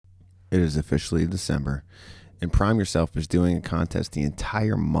It is officially December, and Prime Yourself is doing a contest the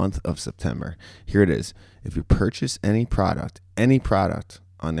entire month of September. Here it is. If you purchase any product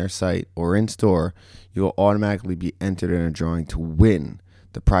on their site or in store, you will automatically be entered in a drawing to win.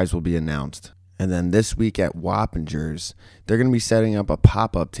 The prize will be announced. And then this week at Wappingers, they're going to be setting up a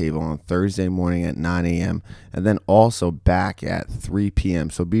pop-up table on Thursday morning at 9 a.m. and then also back at 3 p.m.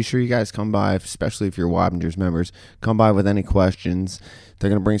 So be sure you guys come by, especially if you're Wappingers members. Come by with any questions.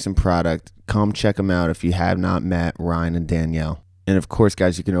 They're going to bring some product. Come check them out if you have not met Ryan and Danielle. And of course,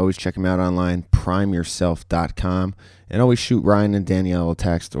 guys, you can always check them out online, primeyourself.com. And always shoot Ryan and Danielle a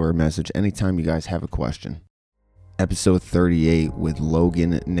text or a message anytime you guys have a question. Episode 38 with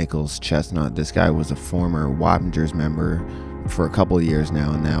Logan Nichols Chestnut. This guy was a former Wappingers member for a couple of years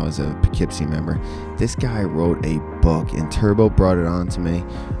now, and now is a Poughkeepsie member. This guy wrote a book, and Turbo brought it on to me,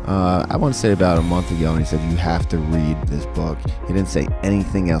 I want to say about a month ago, and he said, you have to read this book. He didn't say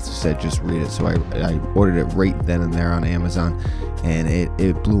anything else. He said, just read it. So I ordered it right then and there on Amazon, and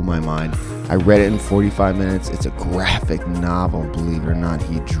it blew my mind. I read it in 45 minutes. It's a graphic novel, believe it or not.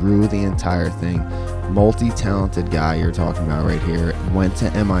 He drew the entire thing. Multi-talented guy you're talking about right here. Went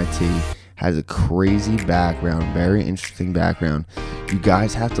to MIT. Has a crazy background, very interesting background. You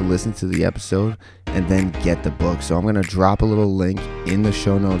guys have to listen to the episode and then get the book. So I'm going to drop a little link in the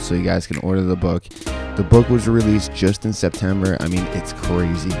show notes so you guys can order the book. The book was released just in September. I mean, it's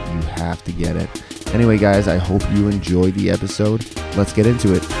crazy. You have to get it. Anyway, guys, I hope you enjoyed the episode. Let's get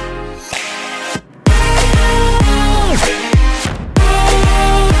into it.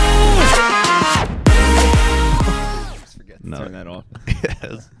 Turn that off.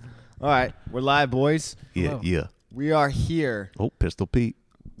 Yes. All right, we're live, boys. Yeah, Hello. yeah. We are here. Oh, Pistol Pete.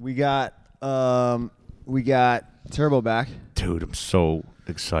 We got Turbo back. Dude, I'm so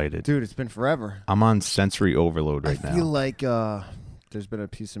excited. Dude, it's been forever. I'm on sensory overload right now. I feel like there's been a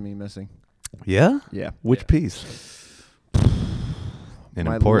piece of me missing. Yeah? Yeah. Which piece? An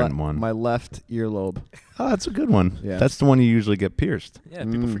important one. My left earlobe. Oh, that's a good one. Yeah. That's the one you usually get pierced. Yeah,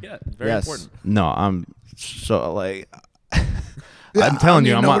 people forget. Very important. No, I'm so like... Yeah, I'm telling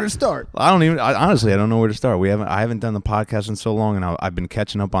you, I don't know where to start. Honestly, I don't know where to start. I haven't done the podcast in so long, and I've been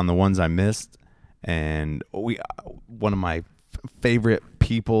catching up on the ones I missed. And one of my favorite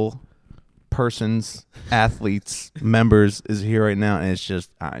persons, athletes, members is here right now, and it's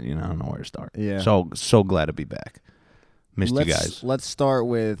just I don't know where to start. Yeah. So glad to be back. Missed you guys. Let's start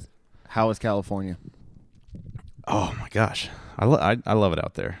with how is California? Oh my gosh, I love it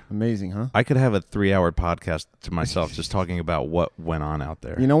out there. Amazing, huh? I could have a 3-hour podcast to myself just talking about what went on out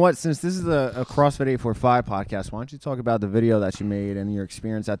there. You know what? Since this is a CrossFit 845 podcast, why don't you talk about the video that you made and your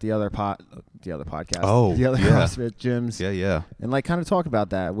experience at the other podcast? Oh, the other yeah. CrossFit gyms. Yeah. And like kind of talk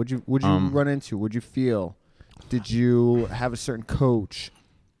about that. Would you run into? Would you feel? Did you have a certain coach?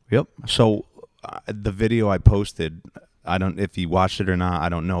 Yep. So the video I posted, I don't if you watched it or not, I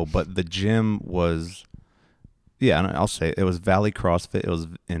don't know, but the gym was. Yeah, I'll say it was Valley CrossFit. It was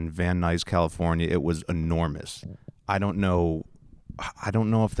in Van Nuys, California. It was enormous. I don't know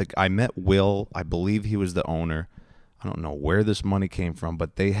if I met Will. I believe he was the owner. I don't know where this money came from,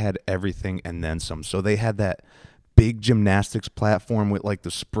 but they had everything and then some. So they had that big gymnastics platform with like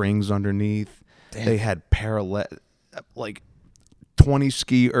the springs underneath. Damn. They had parallel, like 20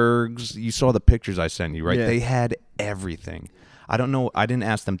 ski ergs. You saw the pictures I sent you, right? Yeah. They had everything. I don't know. I didn't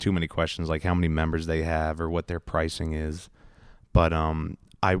ask them too many questions, like how many members they have or what their pricing is. But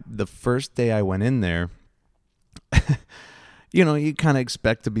the first day I went in there, you kind of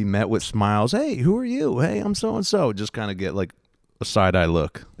expect to be met with smiles. Hey, who are you? Hey, I'm so and so. Just kind of get like a side eye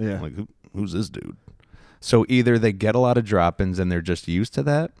look. Yeah. Like who's this dude? So either they get a lot of drop-ins and they're just used to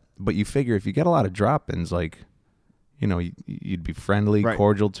that, but you figure if you get a lot of drop-ins, like, you'd be friendly, right.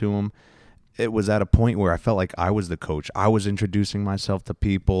 Cordial to them. It was at a point where I felt like I was the coach. I was introducing myself to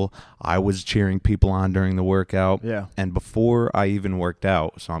people. I was cheering people on during the workout. Yeah. And before I even worked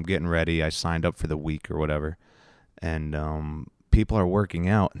out, so I'm getting ready, I signed up for the week or whatever, and people are working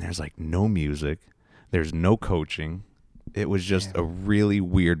out, and there's like no music. There's no coaching. It was just a really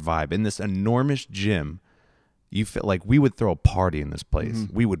weird vibe. In this enormous gym, you feel like we would throw a party in this place.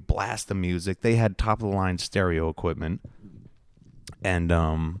 Mm-hmm. We would blast the music. They had top-of-the-line stereo equipment.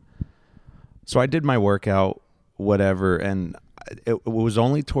 And so I did my workout, whatever, and it was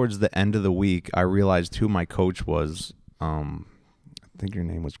only towards the end of the week I realized who my coach was. I think her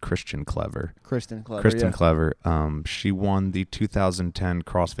name was Kristen Clever. Kristen Clever. Clever. She won the 2010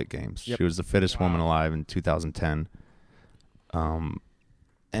 CrossFit Games. Yep. She was the fittest woman alive in 2010.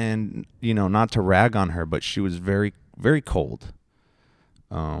 And not to rag on her, but she was very, very cold.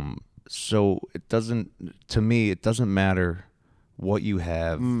 So it doesn't matter what you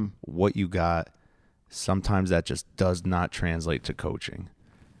have, what you got, sometimes that just does not translate to coaching.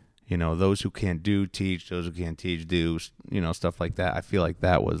 You know, those who can't do, teach, those who can't teach, do, you know, stuff like that. I feel like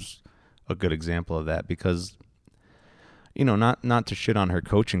that was a good example of that because, you know, not to shit on her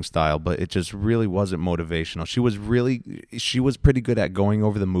coaching style, but it just really wasn't motivational. She was pretty good at going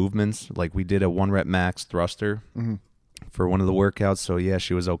over the movements. Like we did a 1-rep max thruster for one of the workouts. So yeah,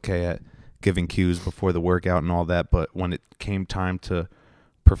 she was okay at giving cues before the workout and all that. But when it came time to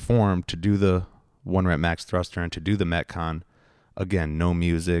perform, to do the 1-rep max thruster and to do the Metcon, again, no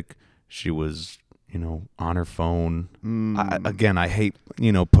music. She was, you know, on her phone. I hate,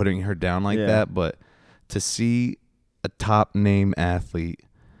 you know, putting her down like that, but to see a top name athlete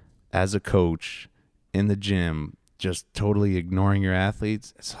as a coach in the gym just totally ignoring your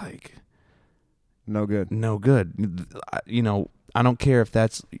athletes, it's like no good. You know, I don't care if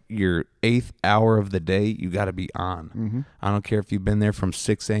that's your 8th hour of the day, you got to be on. I don't care if you've been there from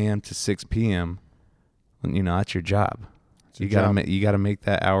 6 a.m. to 6 p.m. You know, that's your job. You gotta make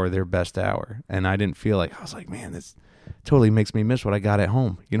that hour their best hour. And I didn't feel like, I was like, man, this totally makes me miss what I got at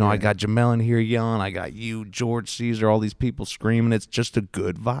home. You know, I got Jamel in here yelling, I got you, George Caesar, all these people screaming. It's just a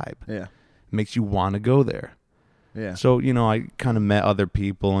good vibe. Yeah. It makes you want to go there. Yeah. So, you know, I kind of met other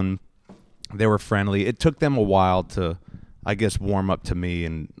people and they were friendly. It took them a while to, I guess, warm up to me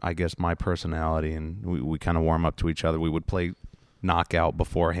and I guess my personality, and we kind of warm up to each other. We would play knockout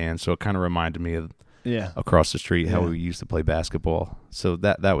beforehand, so it kind of reminded me of across the street how we used to play basketball. So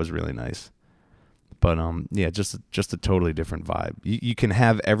that was really nice. But just a totally different vibe. You can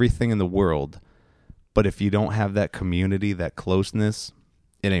have everything in the world, but if you don't have that community, that closeness,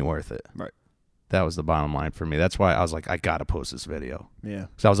 it ain't worth it. Right. That was the bottom line for me. That's why I was like, I gotta post this video. Yeah.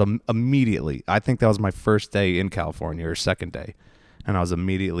 So I was immediately, I think that was my first day in California or second day, and I was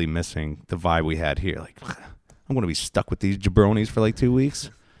immediately missing the vibe we had here. Like, I'm gonna be stuck with these jabronis for like 2 weeks.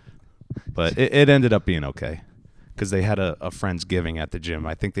 But it ended up being okay because they had a Friendsgiving at the gym.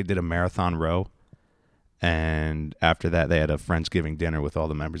 I think they did a marathon row, and after that they had a Friendsgiving dinner with all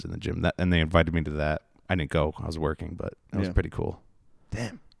the members in the gym. And they invited me to that. I didn't go. I was working, but it was pretty cool.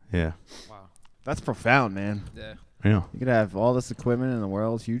 Damn. Yeah. Wow. That's profound, man. Yeah. Yeah. You could have all this equipment in the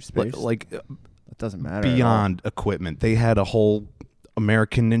world, huge space. Like it doesn't matter. Beyond equipment. They had a whole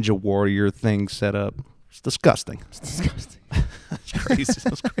American Ninja Warrior thing set up. It's disgusting. It's disgusting. That's crazy.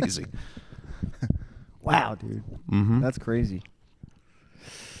 That's crazy. Wow, dude. Mm-hmm. That's crazy.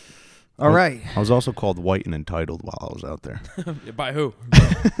 All right. I was also called white and entitled while I was out there. By who?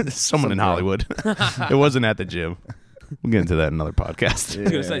 Someone in Hollywood. It wasn't at the gym. We'll get into that in another podcast. I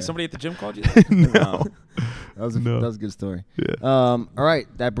was gonna say somebody at the gym called you. No. That was a good story. Yeah. All right,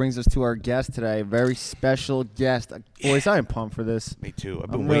 that brings us to our guest today. A very special guest. Boys, I am pumped for this. Me too.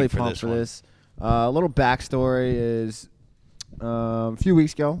 I've been I'm waiting really for pumped this for one. this. A little backstory is a few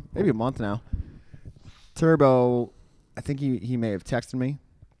weeks ago, maybe a month now. Turbo, I think he may have texted me.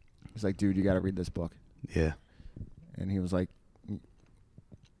 He's like, dude, you got to read this book. Yeah. And he was like,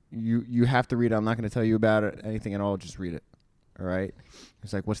 you have to read it. I'm not going to tell you about it, anything at all. Just read it. All right.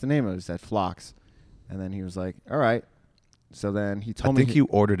 He's like, what's the name of it? He said, Flocks. And then he was like, all right. So then he told me. I think you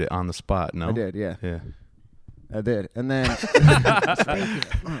ordered it on the spot, no? I did, yeah. Yeah. I did. And then.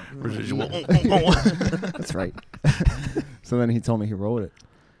 Residual. That's right. So then he told me he wrote it.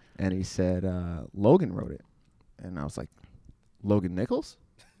 And he said, Logan wrote it. And I was like, Logan Nichols?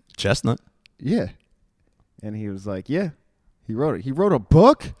 Chestnut. Yeah. And he was like, yeah, he wrote it. He wrote a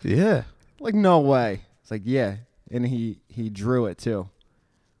book? Yeah. Like, no way. It's like, yeah. And he drew it too.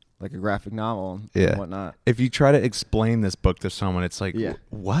 Like a graphic novel and whatnot. If you try to explain this book to someone, it's like, Yeah.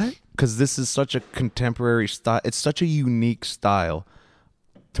 what? Because this is such a contemporary style. It's such a unique style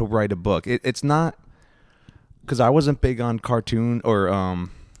to write a book. It's not, because I wasn't big on cartoon or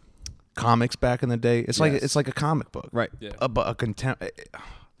comics back in the day. It's like it's like a comic book. Right. Yeah.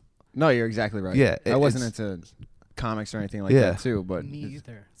 No, you're exactly right. Yeah, I wasn't into comics or anything like that too. But Me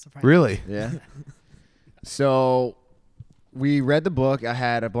either. Surprising. Really? yeah. So we read the book. I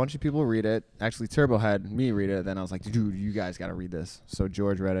had a bunch of people read it. Actually, Turbo had me read it. Then I was like, dude, you guys got to read this. So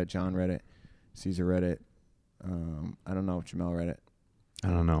George read it. John read it. Caesar read it. I don't know if Jamel read it. I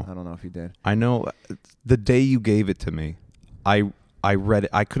don't know. I don't know if he did. I know the day you gave it to me, I read it.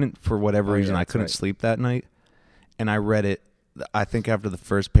 I couldn't, for whatever reason, I couldn't sleep that night. And I read it. I think after the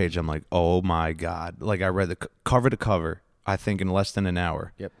first page, I'm like, oh my God. Like I read the cover to cover, I think in less than an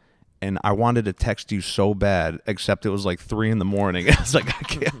hour. Yep. And I wanted to text you so bad, except it was like 3 a.m. I was like,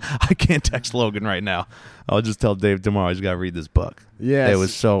 I can't text Logan right now. I'll just tell Dave tomorrow he's got to read this book. Yeah. It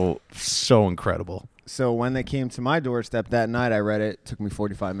was so incredible. So when they came to my doorstep that night, I read it. It took me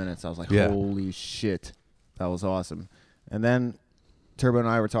 45 minutes. I was like, Yeah. holy shit. That was awesome. And then Turbo and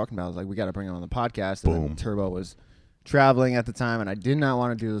I were talking about. I was like, we got to bring him on the podcast. And then Boom. Turbo was traveling at the time, and I did not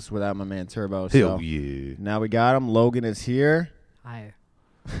want to do this without my man Turbo. Hell So yeah. now we got him. Logan is here. Hi.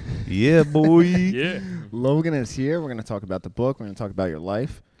 Yeah, boy. Yeah. Logan is here. We're going to talk about the book. We're going to talk about your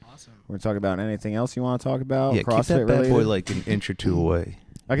life. Awesome. We're going to talk about anything else you want to talk about. Yeah, keep CrossFit that bad related. boy like an inch or two away.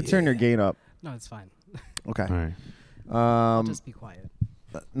 I can turn your gain up. No, it's fine. Okay. All right. I'll just be quiet.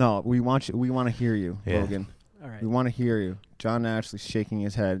 No, we want you. We want to hear you, Yeah. Logan. All right. We want to hear you. John Ashley's shaking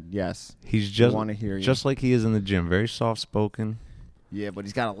his head. Yes. He's We just want to hear you. just like he is in the gym, very soft spoken. Yeah, but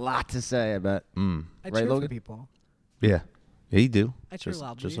he's got a lot to say, I bet. Mm. I right, cheer Logan? for people. Yeah. Yeah, you do. I cheer Just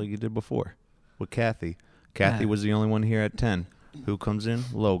loudly. like you did before with Kathy. Kathy Yeah. was the only one here at 10. Who comes in?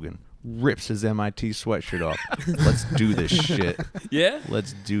 Logan. Rips his MIT sweatshirt off. Let's do this shit. Yeah?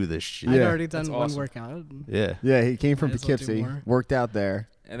 Let's do this shit. Yeah. I'd already done That's one awesome. workout. Yeah. Yeah, he came from Might as well do Poughkeepsie, more. worked out there.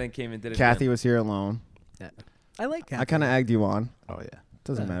 And then came and did it. Kathy again. was here alone. Yeah. I like Kathy. I kind of egged you on. Oh yeah.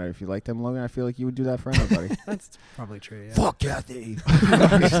 Doesn't matter if you like them, Logan. I feel like you would do that for anybody. That's probably true. Yeah. Fuck Kathy.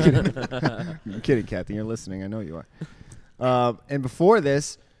 I'm just kidding. I'm kidding, Kathy. You're listening. I know you are. And before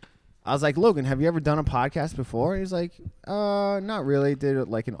this, I was like, Logan, have you ever done a podcast before? He's like, not really. Did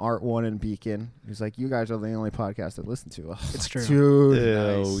like an art one in Beacon. He's like, you guys are the only podcast I listen to. It's true. Dude,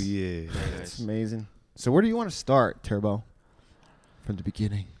 Oh Nice. yeah. it's amazing. So where do you want to start, Turbo? From the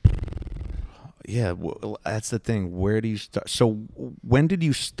beginning. Yeah, well, that's the thing. Where do you start? So when did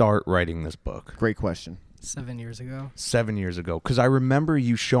you start writing this book? Great question. 7 years ago. 7 years ago. Because I remember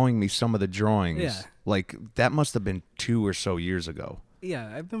you showing me some of the drawings. Yeah. Like, that must have been 2 or so years ago.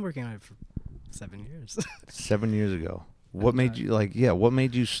 Yeah, I've been working on it for 7 years. 7 years ago. What made you, like, yeah, what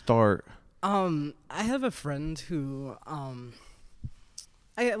made you start? I have a friend who I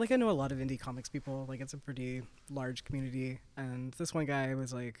know a lot of indie comics people. Like, it's a pretty large community, and this one guy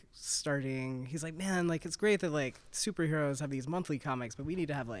was like starting. He's like, man, like it's great that like superheroes have these monthly comics, but we need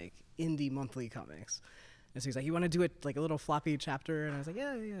to have like indie monthly comics. And so he's like, you want to do it like a little floppy chapter? And I was like,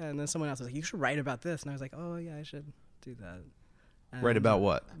 yeah. And then someone else was like, you should write about this. And I was like, oh yeah, I should do that. Write about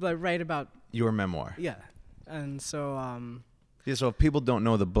what? But write about Your memoir. yeah. And so Yeah, so if people don't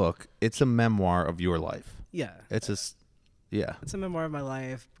know the book, it's a memoir of your life. yeah, It's yeah. it's a memoir of my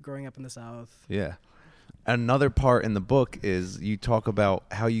life growing up in the South. Yeah. Another part in the book is you talk about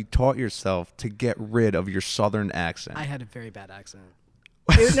how you taught yourself to get rid of your Southern accent. I had a very bad accent.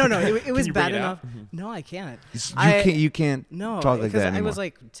 No, it was you bad bring it enough. out? No, I can't. You can't No, talk like because that I anymore. was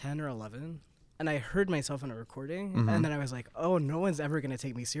like 10 or 11, and I heard myself on a recording, Mm-hmm. and then I was like, oh, no one's ever gonna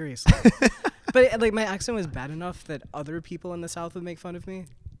take me seriously. But like my accent was bad enough that other people in the South would make fun of me.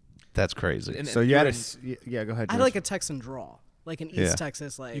 That's crazy. And So you you had were a in- yeah. Go ahead. I had George. like a Texan drawl, like in East Yeah.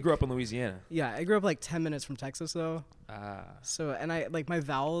 Texas. Like You grew up in Louisiana. yeah, I grew up like 10 minutes from Texas though. Ah. So and I like my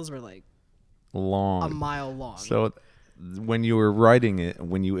vowels were like Long. a mile long. So when you were writing it,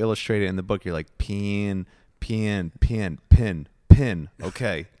 when you illustrate it in the book, you're like pin, pin, pin, pin, pin.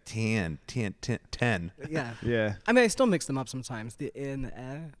 Okay, 10. yeah. Yeah. I mean, I still mix them up sometimes. The I and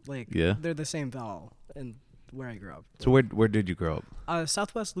the like Yeah. they're the same vowel and where I grew up. So where did you grow up?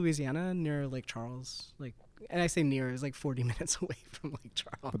 Southwest Louisiana near Lake Charles. Like, and I say near, it's like 40 minutes away from Lake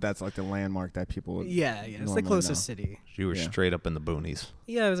Charles. But that's like the landmark that people would. Yeah, it's the normally closest know. city. You were Yeah. straight up in the boonies.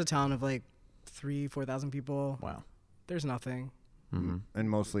 Yeah, it was a town of like 4,000 people. Wow. There's nothing. hmm And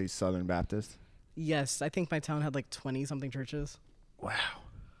mostly Southern Baptist. Yes, I think my town had like 20 something churches. Wow.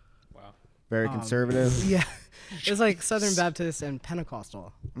 Wow. Very conservative. Yeah, it was like Southern Baptist and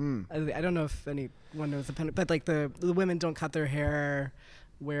Pentecostal. Mm. I don't know if anyone knows but like the women don't cut their hair,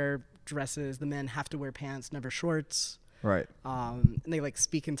 wear dresses. The men have to wear pants, never shorts. Right. And they like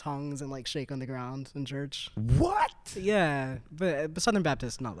speak in tongues and like shake on the ground in church. What? Yeah, but Southern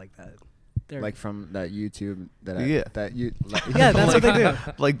Baptists not like that. They're Like from that YouTube that Yeah. that you like, yeah, that's what they do.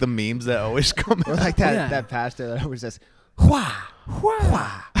 Like the memes that always come or out. like that Yeah. that pastor that always says wha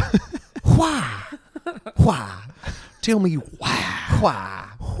wha wha wha Tell me why. wha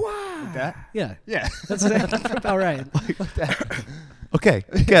wha like that. Yeah, Yeah. that's about right. like that. Okay,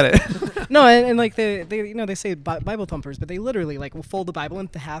 get it. No, and like they they say Bible thumpers, but they literally like will fold the Bible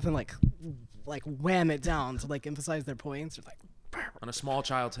into half and like wham it down to like emphasize their points. Or, like On a small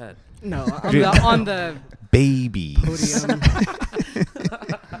child's head. no Dude. on the Babies. podium.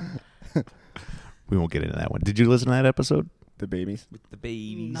 We won't get into that one. Did you listen to that episode? The babies. With the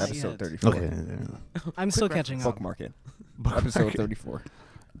babies. Not Episode yet. 34. Okay. I'm still catching up. Bookmark it. Episode 34.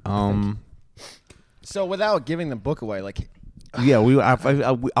 Um. So without giving the book away, like Yeah,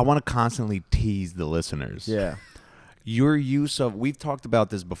 I want to constantly tease the listeners. yeah. Your use of, we've talked about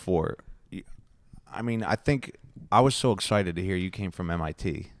this before. I mean, I think I was so excited to hear you came from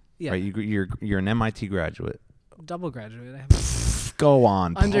MIT. Yeah. Right? You're an MIT graduate. Double graduate. I have Go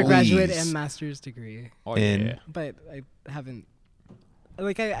on, undergraduate please. and master's degree, Oh In- yeah. but I haven't.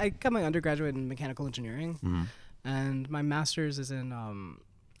 Like I got my undergraduate in mechanical engineering, Mhm. and my master's is in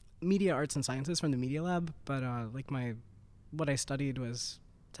media arts and sciences from the Media Lab. But like what I studied was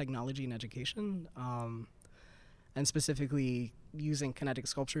technology and education, and specifically using kinetic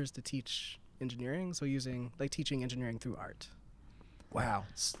sculptures to teach engineering. So teaching engineering through art. Wow.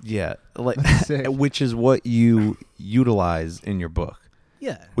 Yeah, like Sick. which is what you utilize in your book.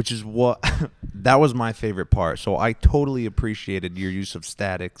 Yeah. Which is what that was my favorite part. So I totally appreciated your use of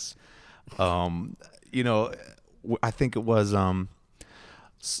statics. You know, I think it was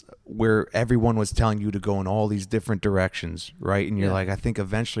where everyone was telling you to go in all these different directions, right? And you're Yeah. like, I think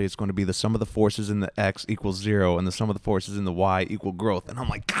eventually it's going to be the sum of the forces in the X equals 0 and the sum of the forces in the Y equal growth. And I'm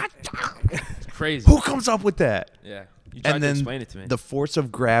like, God, It's crazy. who comes up with that? Yeah. You tried And to then explain it to me. the force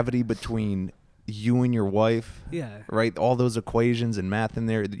of gravity between you and your wife, Yeah. right? All those equations and math in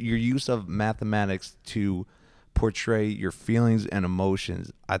there. Your use of mathematics to portray your feelings and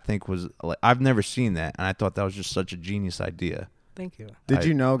emotions, I think was like, I've never seen that, and I thought that was just such a genius idea. Thank you. Did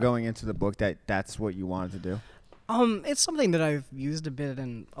you know going into the book that that's what you wanted to do? It's something that I've used a bit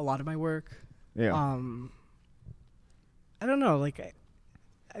in a lot of my work. Yeah. I don't know. Like,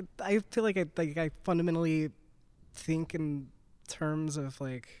 I feel like I fundamentally think in terms of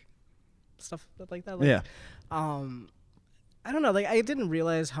like stuff like that. Like, Yeah. I don't know. Like, I didn't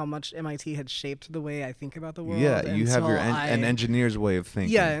realize how much MIT had shaped the way I think about the world. Yeah, you have your until an engineer's way of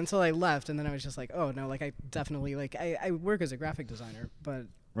thinking. Yeah, until I left, and then I was just like, oh no, like I definitely like I work as a graphic designer, but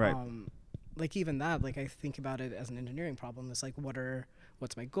Right. like even that, like I think about it as an engineering problem. It's like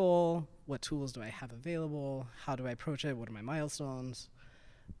what's my goal? What tools do I have available? How do I approach it? What are my milestones?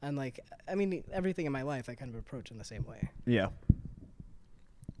 And like, I mean, everything in my life I kind of approach in the same way. Yeah.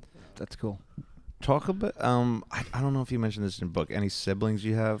 That's cool. Talk about I don't know if you mentioned this in the book. Any siblings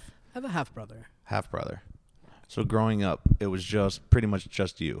you have? I have a half brother. Half brother. So growing up, it was just pretty much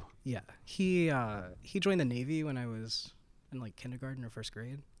just you. Yeah, he joined the Navy when I was in like kindergarten or first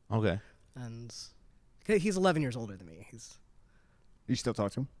grade, Okay. and he's 11 years older than me. You still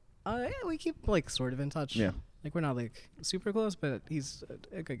talk to him? Yeah, we keep like sort of in touch. Yeah. Like we're not like super close, but he's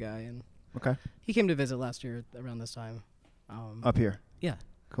a good guy, and Okay. he came to visit last year around this time. Up here. Yeah,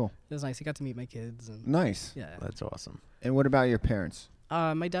 Cool. it was nice. He got to meet my kids, and Nice. yeah. That's awesome. And what about your parents?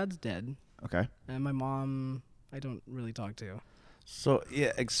 My dad's dead, Okay. and my mom I don't really talk to. So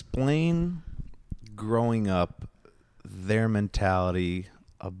yeah, explain growing up their mentality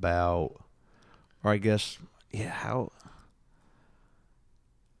about, or I guess, yeah, how.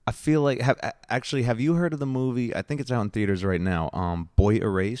 I feel like have you heard of the movie? I think it's out in theaters right now. Boy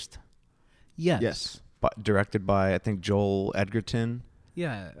Erased, Yes. directed by I think Joel Edgerton.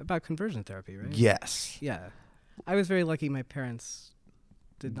 Yeah, about conversion therapy, right? Yes, Yeah. I was very lucky. My parents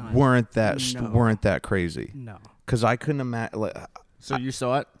did not. weren't that No. crazy? No. Because I couldn't imagine. Like, So you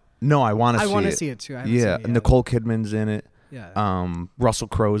saw it? no, I want to I see want to it. see it too. I haven't Yeah, seen it yet. Nicole Kidman's in it. Yeah. Russell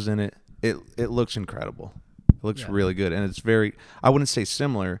Crowe's in it. It looks incredible. It looks Yeah. really good, and it's very. I wouldn't say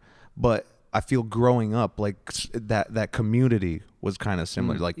similar, but I feel growing up like that community was kind of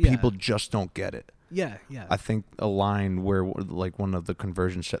similar. Like Yeah. people just don't get it. Yeah. Yeah. I think a line where like one of the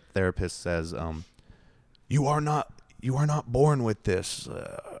conversion therapists says, "You are not born with this."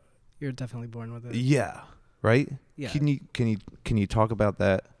 You're definitely born with it. Yeah. Right. Yeah. Can you talk about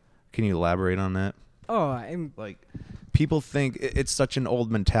that? Can you elaborate on that? Oh, I'm Like, people think it's such an old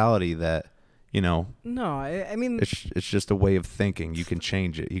mentality that, no. I mean, it's just a way of thinking. You can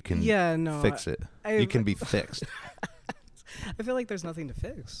change it. You can yeah, no. fix it. You can be fixed. I feel like there's nothing to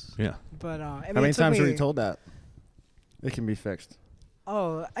fix. Yeah. But I mean, How many it took times were me- you told that? It can be fixed.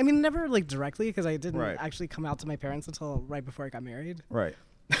 Oh, I mean, never like directly because I didn't Right. actually come out to my parents until right before I got married. Right.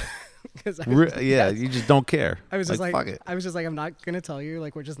 Because Yeah. You just don't care. I was just like, fuck it. I was just like, I'm not gonna tell you.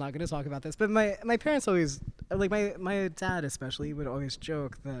 Like, we're just not gonna talk about this. But my parents always, like my dad especially, would always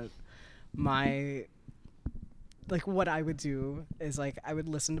joke that like what I would do is like I would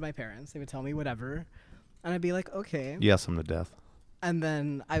listen to my parents. They would tell me whatever, and I'd be like, okay. Yes, I'm to death. And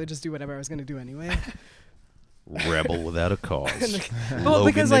then I would just do whatever I was gonna do anyway. Rebel without a cause. Well, Logan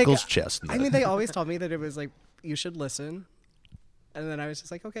because, like, Nichols chestnut. I mean, they always told me that it was like you should listen, and then I was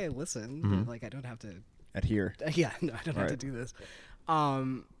just like, okay, listen. Mhm. But, like I don't have to. Adhere. Yeah, no, I don't have to Right. do this.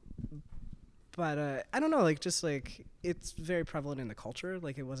 But I don't know, like just like it's very prevalent in the culture.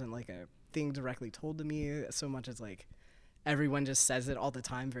 Like it wasn't like a thing directly told to me so much as like everyone just says it all the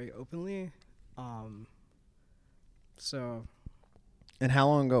time very openly. So And how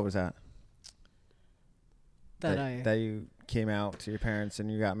long ago was that? that you came out to your parents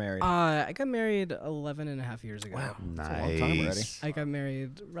and you got married? I got married 11 and a half years ago. Wow. Nice. That's a long time already. I got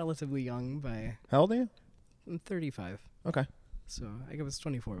married relatively young by How old are you? I'm 35. Okay. So I was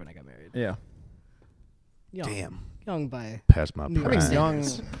 24 when I got married. Yeah. Young. Damn. Young by Past my New prime. York young.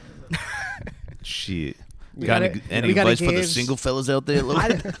 Shit. We Got got any, it- any we got advice for the engaged. single fellas out there?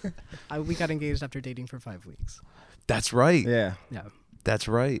 we got engaged after dating for 5 weeks. That's right. Yeah. Yeah. That's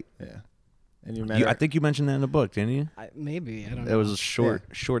right. Yeah. And you met her. I think you mentioned that in the book, didn't you? Maybe. I don't know. It was a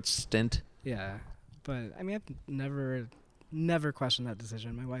short stint. Yeah. But I mean, I've never questioned that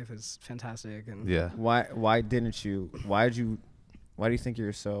decision. My wife is fantastic. And Yeah. Why didn't you? Why do you think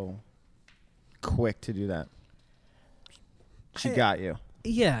you're so quick to do that? She got you.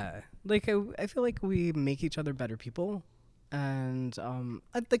 Yeah, like I feel like we make each other better people, and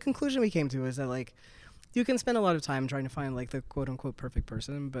the conclusion we came to is that like you can spend a lot of time trying to find like the quote unquote perfect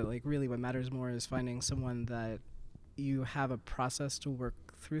person, but like really what matters more is finding someone that you have a process to work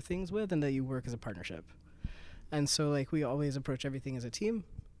through things with, and that you work as a partnership. And so like we always approach everything as a team,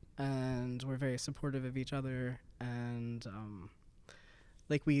 and we're very supportive of each other, and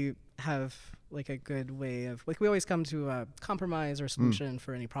like we have like a good way of like we always come to a compromise or solution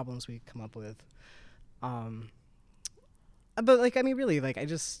for any problems we come up with. But like I mean really like I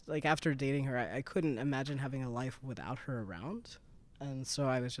just like after dating her I couldn't imagine having a life without her around. And so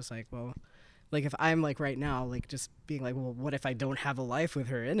I was just like, well, like if I'm like right now like just being like, well, what if I don't have a life with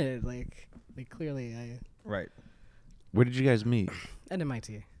her in it? Like clearly I Right. Where did you guys meet? at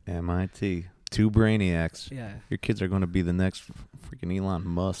MIT. MIT. Two brainiacs. Yeah. Your kids are going to be the next freaking Elon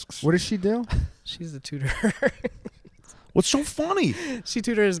Musks. What does she do? She's a tutor. What's so funny? She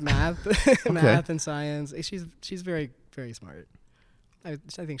tutors math, math and science. She's very, very smart. I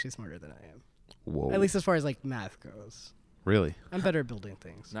think she's smarter than I am. Whoa. At least as far as like math goes. Really? I'm better at building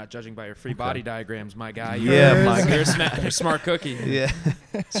things. Not judging by your free body diagrams, my guy. Yeah, You're, my you're, you're a smart cookie. Yeah.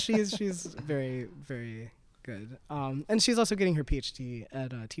 she's very, very good. And she's also getting her PhD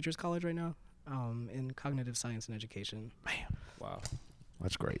at Teachers College right now, in cognitive science and education. Wow.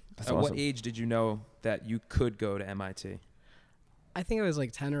 That's great. That's At awesome. what age did you know that you could go to MIT? I think I was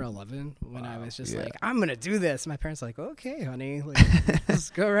like 10 or 11 when I was just Yeah. like, I'm gonna do this. My parents were like, okay, honey, like,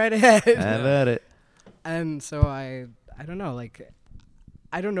 just go right ahead. Have at it. And so I don't know, like,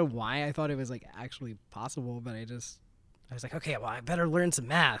 I don't know why I thought it was like actually possible, but I was like, okay, well, I better learn some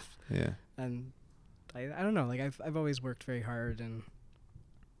math. Yeah. And I don't know, like I've always worked very hard, and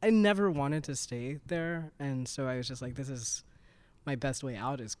I never wanted to stay there, and so I was just like, this is my best way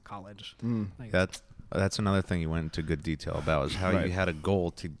out is college. Like, That's another thing you went into good detail about is how Right. you had a goal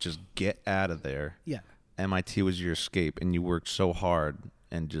to just get out of there. yeah, MIT was your escape, and you worked so hard,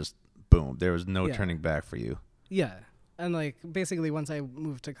 and just boom, there was no Yeah. turning back for you. yeah. And like basically once I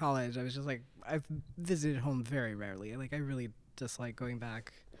moved to college, I was just like, I've visited home very rarely. Like I really dislike going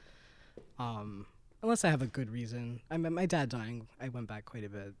back, unless I have a good reason. I mean, my dad dying, I went back quite a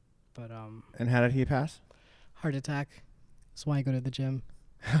bit, but And how did he pass? heart attack. That's why I go to the gym.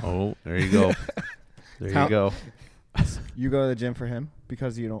 Oh, there you go. There How- you go. You go to the gym for him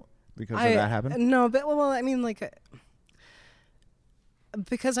because of that happened? No, but well, I mean, like,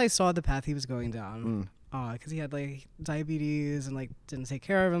 because I saw the path he was going down. Because he had like diabetes and like didn't take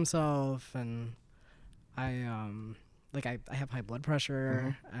care of himself, and I have high blood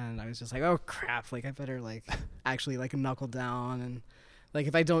pressure, and I was just like, oh crap, like I better like actually like knuckle down, and like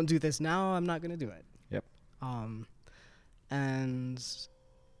if I don't do this now, I'm not gonna do it. Yep. And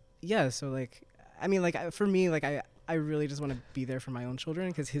yeah, so like I mean, like for me, like I really just want to be there for my own children,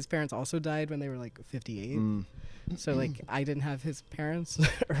 because his parents also died when they were like 58. So like I didn't have his parents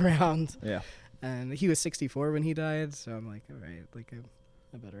around. Yeah. And he was 64 when he died, so I'm like, all right, like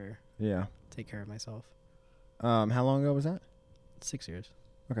I better Yeah. take care of myself. How long ago was that? 6 years.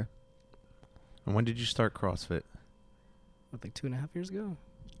 And when did you start CrossFit? What, like 2.5 years ago?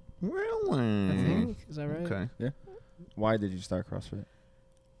 Really? I think. Is that right? Okay. Why did you start CrossFit?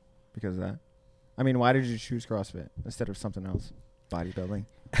 Because of that? I mean, why did you choose CrossFit instead of something else? Bodybuilding,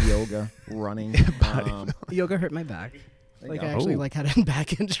 yoga, running. Yoga hurt my back. Like I Oh. actually like had a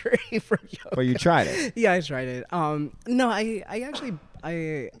back injury from yoga. But you tried it. Yeah, I tried it. No, I actually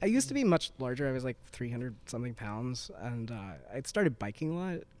I used to be much larger. I was like 300 something pounds, and I started biking a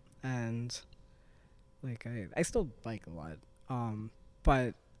lot, and like I still bike a lot.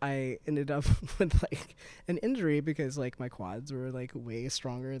 But I ended up with like an injury because like my quads were like way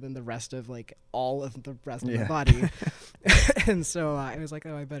stronger than the rest of like all of the rest of my body. And so I was like,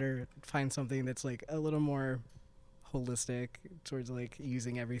 oh, I better find something that's like a little more holistic towards like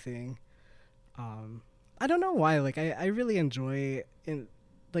using everything. I don't know why, like I really enjoy in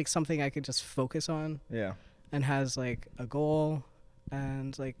like something I could just focus on. Yeah. and has like a goal,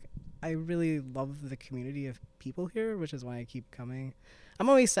 and like I really love the community of people here, which is why I keep coming. I'm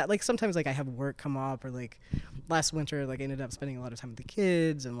always sad. Like sometimes like I have work come up, or like last winter, like I ended up spending a lot of time with the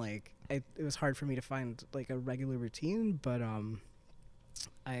kids, and like it was hard for me to find like a regular routine. But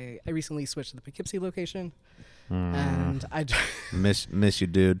I recently switched to the Poughkeepsie location, and miss you,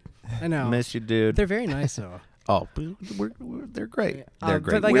 dude. I know Miss you, dude. they're very nice though. Oh, they're great. They're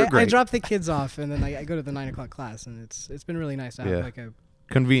great. But like We're I great. drop the kids off, and then I go to the 9 o'clock class, and it's been really nice to have Yeah. like a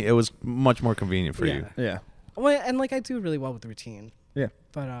It was much more convenient for you. Yeah. well, and like I do really well with the routine. Yeah.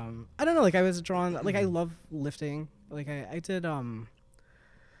 But I don't know, like I was drawn, like I love lifting. Like I did Are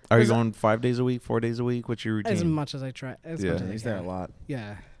you Was- going 5 days a week, 4 days a week? What's your routine? as much as I try. As Yeah. much as I He's there a can. lot.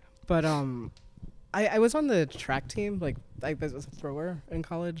 Yeah. But I was on the track team, like I was a thrower in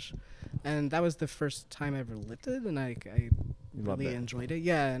college, and that was the first time I ever lifted, and I You love really it. enjoyed it.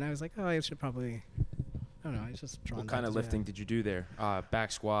 Yeah, and I was like, oh, I should probably, I don't know, I was just drawn. What back kind of to that. lifting did you do there?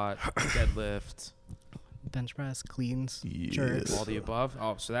 Back squat, deadlift, Bench press, cleans, Yes. jerks. all the above.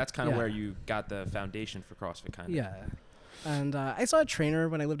 Oh, so that's kind of Yeah. where you got the foundation for CrossFit, kind of. Yeah, and I saw a trainer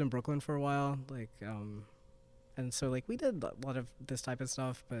when I lived in Brooklyn for a while, like and so like we did a lot of this type of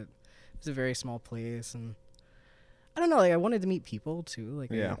stuff, but it was a very small place, and I don't know, like I wanted to meet people too.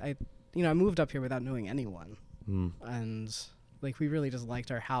 Like Yeah. I I moved up here without knowing anyone, Mm. and like we really just liked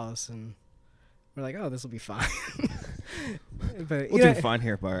our house, and we're like, oh, this will be fine. But you We'll know, do fine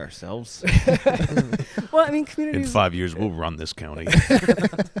here by ourselves. well, I mean, In community 5 years, we'll run this county.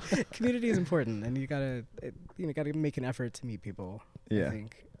 community is important, and you gotta make an effort to meet people. I Yeah.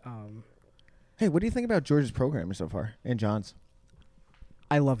 think. Hey, what do you think about George's programming so far and John's?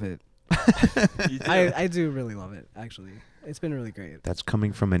 I love it. You do. I do really love it, actually. It's been really great. That's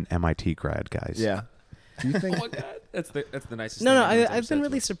coming from an MIT grad, guys. Yeah. Do you think? Oh my god, that's the nicest. No, thing no, anyone's ever I've said been to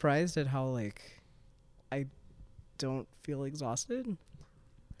really us. surprised at how like I don't feel exhausted.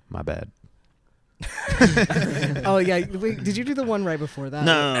 My bad. Oh yeah, wait, did you do the one right before that?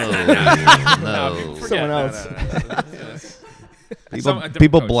 No. Forget- Someone no, else. no. People, a different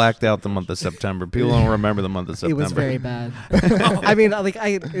people coach. blacked out the month of September. People don't remember the month of It September. was very bad. I mean, like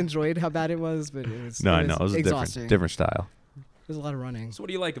I enjoyed how bad it was, but it was No, I know. It was a exhausting. different style. There's a lot of running. So what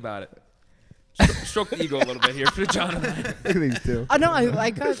do you like about it? Stroke the ego a little bit here for John and I. Look at these two. Oh no, I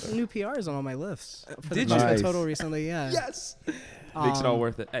got new PRs on all my lifts. For Did the you? CrossFit Nice. Total recently, yeah. Yes. Makes it all Um,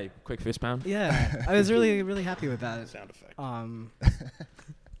 worth it. Hey, quick fist pound. Yeah, I was really, really happy with that. Sound effect.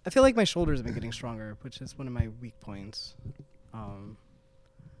 I feel like my shoulders have been getting stronger, which is one of my weak points.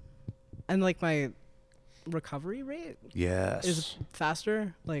 And like my recovery rate Yes. is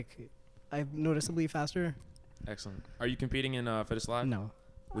faster. Like, I'm noticeably faster. Excellent. Are you competing in Fittest Live? No,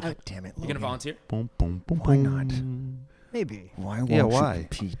 God damn it. You gonna volunteer? Boom, boom, boom, Why boom. not? maybe. Why won't Yeah, you why?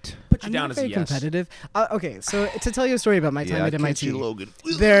 compete? Put you I'm down not as a very yes. competitive. Okay, so to tell you a story about my time Yeah, at I can't MIT, see Logan.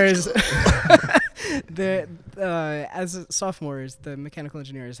 there's as sophomores, the mechanical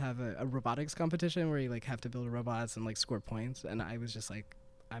engineers have a robotics competition where you like have to build robots and like score points, and I was just like,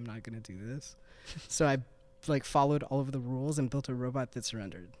 I'm not gonna do this, so I like followed all of the rules and built a robot that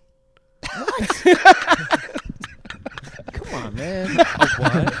surrendered. Come on, man.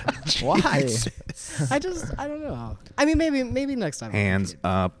 What? Why? I don't know. I mean, maybe next time. I'll Hands compete.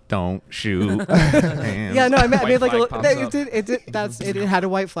 up, don't shoot. Hands Yeah, no, I White made like a flag little. pops It up. did. It did. It had a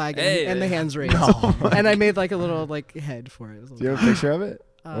white flag Hey, and the hey. hands raised, and I made like a little like head for it. It was a Do you little- have a picture of it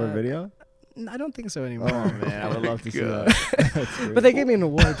or a Uh, video? I don't think so Oh anymore. man, I would love to see God. that. That's great. But they gave me an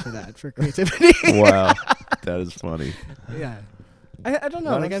award for that, for creativity. Wow, that is funny. Yeah. I don't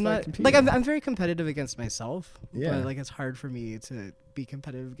know. Why Like don't I'm you not competing? like I'm very competitive against myself. Yeah. But like it's hard for me to be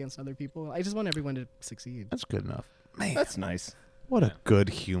competitive against other people. I just want everyone to succeed. That's good enough. Man, That's nice. what a good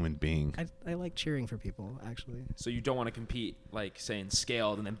human being. I like cheering for people actually. So you don't want to compete, like saying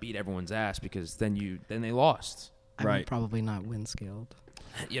scaled and then beat everyone's ass because then they lost. I Right. would probably not win scaled.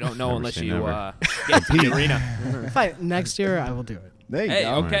 You don't know Never unless say you never. get to the arena. Fine. Next year I will do it. There you Hey,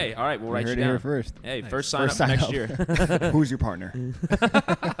 go. okay, all right, we'll You write heard you it here down. first. Hey, Nice. first sign First up sign next up. year. Who's your partner?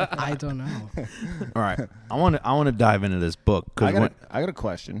 I don't know. All right, I want to dive into this book I because got a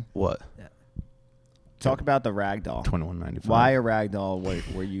question. what Talk about the rag doll. 2195. Why a rag doll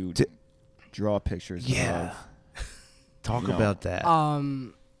where you T- draw pictures Yeah. of? Talk You know. about that.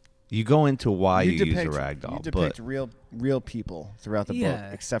 You go into why you use a rag doll, You depict but real people throughout the book,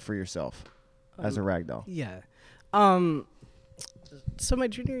 Yeah. except for yourself as a rag doll. Yeah. So my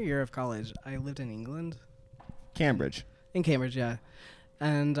junior year of college, I lived in England, Cambridge. in Cambridge, yeah,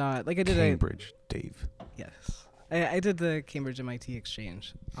 and like I did Cambridge, Dave. yes, I did the Cambridge MIT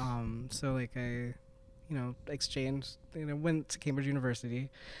exchange. So like I, exchange. Went to Cambridge University,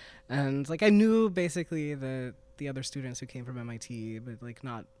 and like I knew basically the other students who came from MIT, but like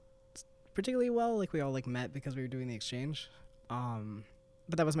not particularly well. Like we all like met because we were doing the exchange.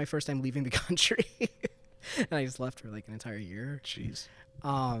 But that was my first time leaving the country, and I just left for like an entire year. Jeez.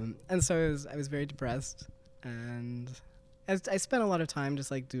 And so I was very depressed, and I spent a lot of time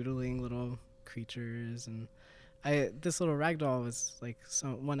just like doodling little creatures, and this little ragdoll was like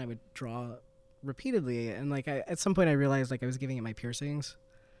one I would draw repeatedly, and like at some point I realized like I was giving it my piercings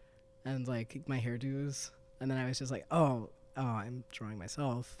and like my hairdos, and then I was just like, oh, I'm drawing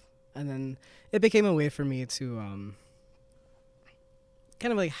myself, and then it became a way for me to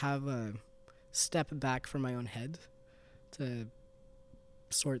kind of like have a step back from my own head to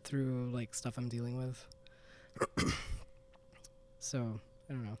sort through like stuff I'm dealing with. So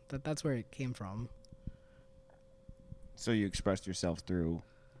I don't know, that's where it came from. So you expressed yourself through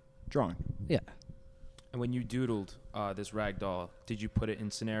drawing. Yeah. And when you doodled this rag doll, did you put it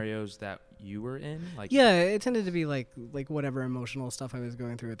in scenarios that you were in? Like, Yeah, it tended to be like whatever emotional stuff I was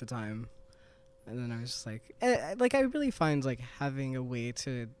going through at the time. And then I was just like I really find like having a way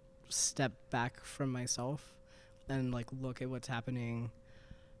to step back from myself and like look at what's happening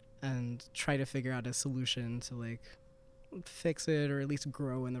and try to figure out a solution to like fix it or at least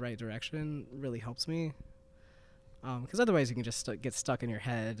grow in the right direction really helps me. Because otherwise you can just get stuck in your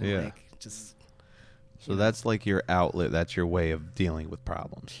head and Yeah. like just. So that's like your outlet. That's your way of dealing with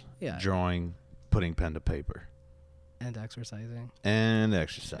problems. Yeah. Drawing, putting pen to paper, And exercising. and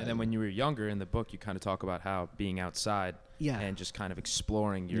exercise. and then when you were younger in the book, you kind of talk about how being outside Yeah. and just kind of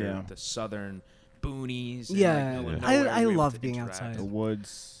exploring the southern boonies. And Yeah. like, Yeah. nowhere I you were able love to being interact. outside. The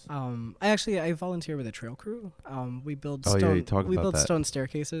woods. I volunteer with a trail crew. We build Oh, yeah, stone. you talked we about build that. stone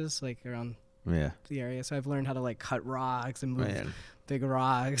staircases like around yeah, the area. So I've learned how to like cut rocks and move man. big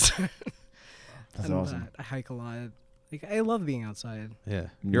rocks. That's and awesome. I hike a lot. Like I love being outside. Yeah,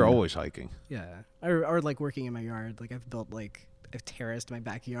 you're Yeah. always hiking. Yeah. Or like working in my yard. Like I've terraced my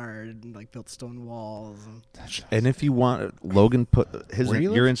backyard and like built stone walls. And And if you want, Logan put his Where do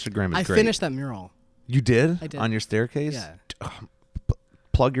you your live? Instagram is I great. finished that mural. You did? I did. On your staircase? Yeah.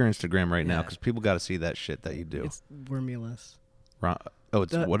 Plug your Instagram right now Yeah. because people got to see that shit that you do. It's Wormulous. Oh,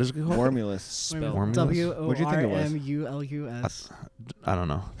 it's the- what is it called? Formulous. Spell. Wormulous? What'd you think it was? WORMULUS. I don't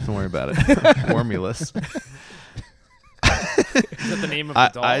know. Don't worry about it. Wormulous. Is that the name of the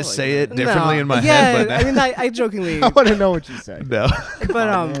doll? I Like, say it differently in my yeah, head, but I mean, I jokingly, I want to know what you say. no. but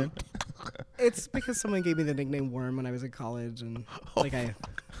Oh, man. it's because someone gave me the nickname Worm when I was in college, and like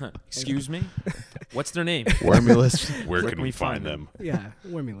Excuse me? What's their name? Wormulous. Where can we find them? yeah,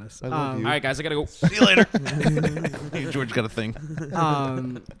 Wormulous. I love All right, guys, I gotta go. See you later. Hey, George got a thing.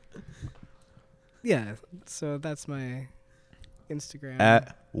 Yeah, so that's my Instagram.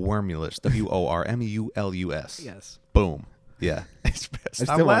 At Wormulous. WORMULUS. Yes. Boom. Yeah.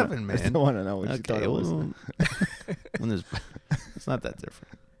 Stop laughing, I man. still want to know what you thought Okay, it was. well, when there's- it's not that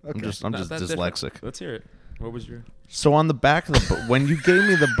different. I'm Okay. just Not that different. dyslexic. Let's hear it. What was your? So on the back of the book, when you gave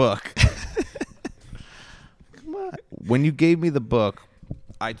me the book, come on. When you gave me the book,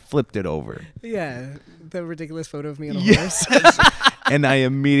 I flipped it over, Yeah, the ridiculous photo of me on a Yes. horse. and I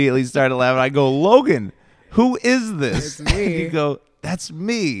immediately started laughing. I go, Logan, who is this? It's me. And you go, that's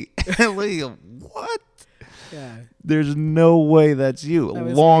me. And we go, what? Yeah. There's no way that's you. That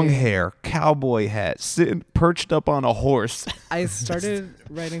was Long me. hair, cowboy hat, sitting perched up on a horse. I started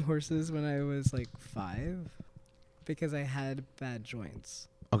riding horses when I was like 5 because I had bad joints.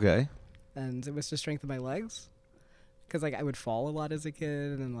 Okay. And it was to strengthen my legs. Because like I would fall a lot as a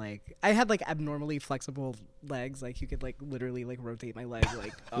kid, and like I had like abnormally flexible legs. Like you could like literally like rotate my leg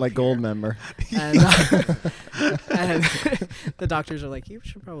like up Like here. gold member. And, and the doctors are like, you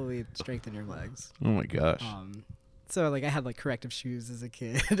should probably strengthen your legs. Oh my gosh. So like I had like corrective shoes as a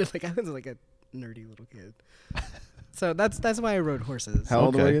kid. Like I was like a nerdy little kid. So that's why I rode horses. How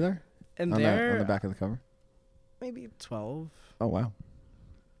old Okay. were you there? And on there, the back of the cover. maybe 12. Oh wow.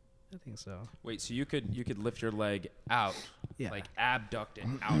 I think so. Wait, so you could lift your leg out, Yeah. like abduct it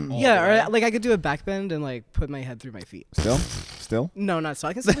out. all Yeah, the way? or like I could do a back bend and like put my head through my feet. Still. No, not so.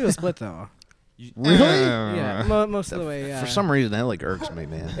 I can still do a split though. Really? Yeah, most of the way. Yeah. For some reason, that like irks me,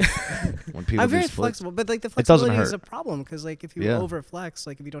 man. When people I'm do very splits. flexible, but like the It doesn't flexibility is a hurt. problem because like if you Yeah. overflex,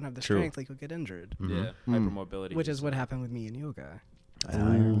 like if you don't have the True. strength, like you'll get injured, Mhm. Yeah, hypermobility. which is what happened with me in yoga.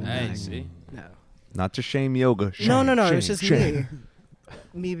 Hey, see, No, Not to shame yoga. no, Shame, no, no. shame, It's just shame.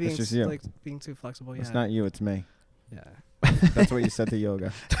 me being just you. like being too flexible. Yeah, It's not you. It's me. yeah. That's what you said to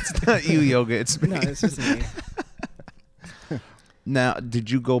yoga. It's not you, yoga. It's me. No, it's just me. Now, did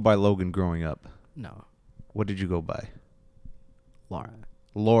you go by Logan growing up? No, What did you go by? Laura.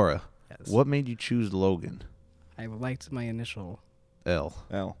 Laura. Yes. What made you choose Logan? I liked my initial. L.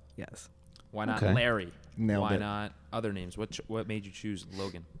 L. Yes. Why not Okay. Larry? Nailed Why it. not other names? What made you choose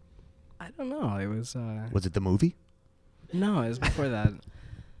Logan? I don't know. It was. Was it the movie? No, it was before that.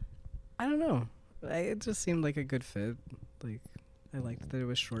 I don't know. It just seemed like a good fit. Like, I liked that it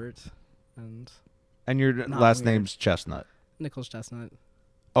was short, and And your Not last weird. name's Chestnut. Nichols Chestnut.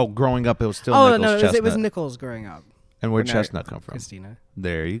 Oh, growing up it was still Oh Nichols no, Chestnut. it was Nichols growing up. And where'd Good night. Chestnut come from? Christina.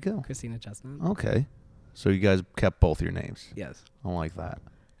 There you go. Christina Chestnut. Okay. So you guys kept both your names. Yes. I don't like that.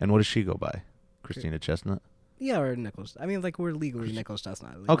 And what does she go by? Christina Chestnut? Yeah, or Nichols. I mean, like we're legally Nichols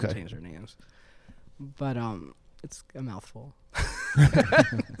Chestnut. Like, Okay. We changed our names, but it's a mouthful.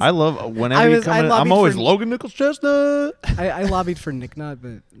 I love whenever I you was- come I in, I'm lobbied always for- Logan Nichols Chestnut. I lobbied for Nick Nut,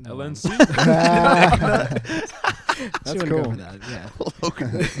 but no one- LNC. she That's wouldn't go cool. for that. Yeah.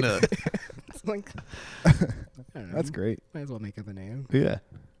 Logan Nicknut. It's like, I don't know. That's great. Might as well make up a name. Yeah.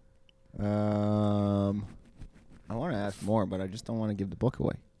 I want to ask more, but I just don't want to give the book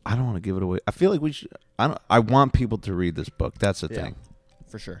away. I don't want to give it away. I feel like we should. I want people to read this book. That's the Yeah. thing.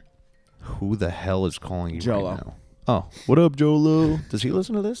 For sure. Who the hell is calling you Jolo. right now? Oh, what up, Jolo? Does he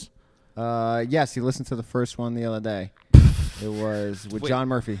listen to this? Yes, he listened to the first one the other day. It was with Wait. John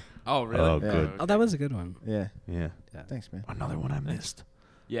Murphy. Oh really? Oh, Yeah. good. Oh, that was a good one. Yeah. Yeah. Thanks, man. Another one I missed.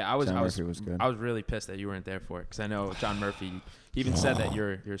 Yeah, I was. John I was. Murphy was good. I was really pissed that you weren't there for it because I know John Murphy. He even said that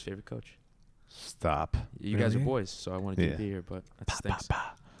you're his favorite coach. Stop. You guys are Really? boys, so I wanted you Yeah. to be here, but that stinks.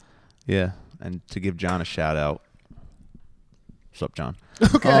 Yeah, and to give John a shout out. What's up, John?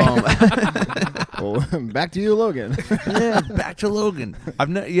 Oh, back to you, Logan. Yeah, back to Logan. I've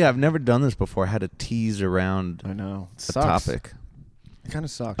never done this before. I had to tease around I know. the topic. It kind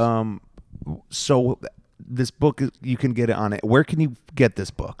of sucks. So this book you can get it on it. Where can you get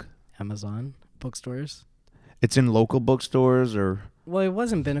this book? Amazon bookstores. It's in local bookstores or Well, it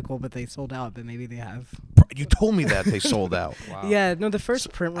wasn't Binnacle, but they sold out. But maybe they have. you told me that they sold out. Wow. Yeah, no, the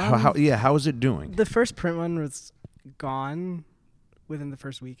first print one. How is it doing? The first print one was gone within the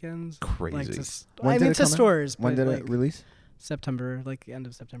first weekend. Crazy. Like When I did mean it to come out? stores. When but did like it release? September, like end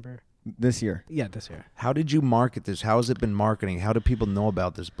of September. This year. Yeah, this year. How did you market this? How has it been marketing? How do people know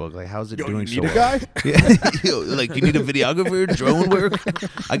about this book? Like, how's it doing so well? guy? Yeah. Yo, like, you need a videographer, drone work?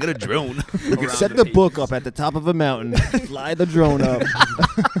 I got a drone. You can Around set the the book up at the top of a mountain. Fly the drone up.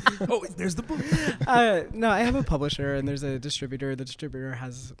 Oh, there's the book. No, I have a publisher and there's a distributor. The distributor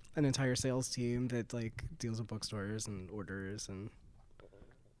has an entire sales team that like deals with bookstores and orders, and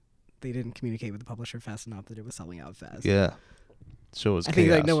they didn't communicate with the publisher fast enough that it was selling out fast. Yeah. So it was I think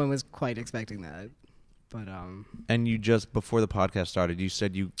like no chaos. one was quite expecting that. But And you just, before the podcast started, you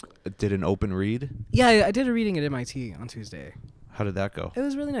said you did an open read. yeah, I did a reading at MIT on Tuesday. How did that go? It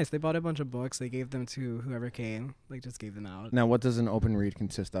was really nice. They bought a bunch of books. They gave them to whoever came. Like just gave them out. Now, what does an open read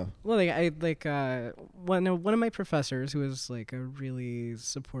consist of? Well, one of my professors, who was like a really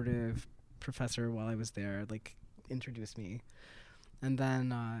supportive professor while I was there, like introduced me, and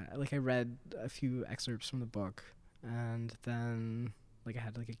then I read a few excerpts from the book, and then like I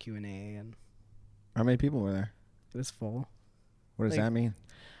had like a Q&A, and How many people were there? it was full. What does Like- that mean?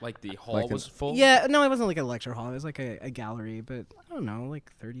 Like the hall Like was full. Yeah, no, it wasn't like a lecture hall. It was like a gallery, but I don't know,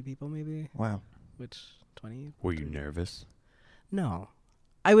 like 30 people maybe, Wow. which 20. Were you 30. nervous? No.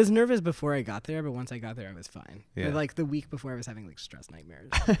 I was nervous before I got there, but once I got there, I was fine. Yeah. But, like the week before, I was having like stress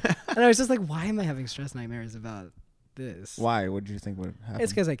nightmares, and I was just like, "Why am I having stress nightmares about this?" Why? What did you think would happen?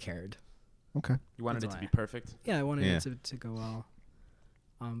 It's because I cared. Okay. You wanted That's it to be why. perfect. Yeah, I wanted Yeah. it to go well.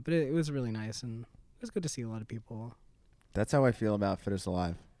 But it was really nice, and it was good to see a lot of people. That's how I feel about Fit Us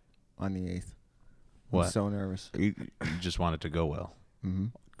Alive on the 8th. I'm What? so nervous. You just want it to go well. Mm-hmm.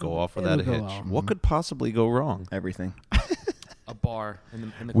 Go off without a It'll hitch. go well. What Mhm. could possibly go wrong? Everything. A bar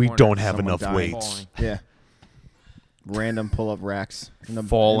in the We corner. don't have Someone enough dying. weights. Falling. Yeah. Random pull-up racks in the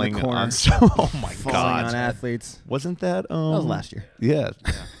Falling in the corner. on. Oh my Falling god! on athletes. Wasn't that? That was last year. Yeah.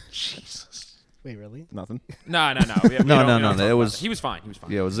 Yeah. Jesus. Wait, really? Nothing. No. We No, don't- we no, don't no, talk it about was- that. He was fine. He was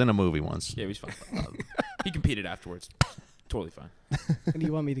fine. Yeah, it was in a movie once. Yeah, he was fine. He competed afterwards. Totally fine. And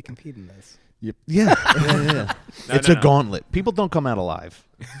you want me to compete in this? Yeah. yeah. No, It's no, a no. gauntlet. People don't come out alive.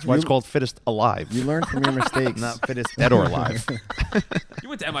 That's why it's You- called fittest alive. You learn from your mistakes. Not fittest dead or alive. You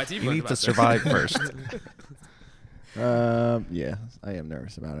went to MIT. You learned need about to this. survive first. Yeah, I am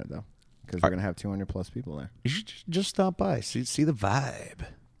nervous about it though, because we're gonna have 200 plus people there. You should just stop by. See the vibe.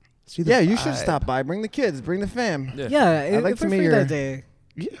 See the Yeah, you should vibe. stop by. Bring the kids. Bring the fam. Yeah. Yeah, I'd like if to we're meet free your- that day.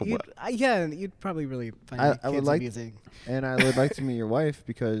 Yeah, You'd probably really find I the would kids like- amusing. And I would like to meet your wife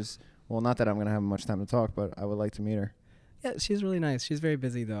because, well, not that I'm gonna have much time to talk, but I would like to meet her. Yeah, she's really nice. She's very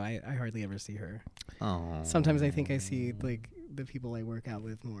busy though. I hardly ever see her. oh. Sometimes I think I see like the people I work out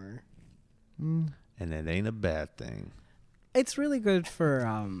with more. Mm. and it ain't a bad thing. It's really good for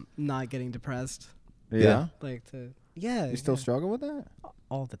not getting depressed. Yeah. Like yeah. You still struggle with that?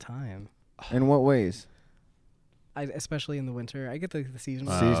 all the time. In what ways? Especially in the winter. I get the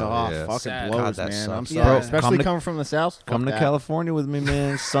seasonal. yeah. Fucking Sad. blows, God, that man. I'm sucks. sorry. Yeah. Especially Come to- coming from the south. Come Fuck to that. California with me,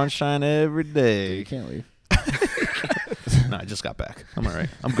 man. Sunshine every Dude, day. you can't leave. No, I just got back. I'm all right.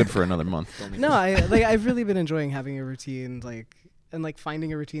 I'm good for another month. No, I've really been enjoying having a routine, and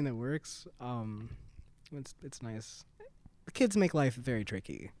finding a routine that works. It's nice. The kids make life very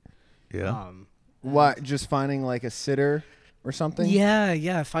tricky. Yeah. What? Just finding like a sitter or something?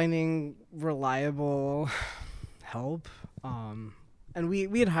 Yeah, finding reliable help. And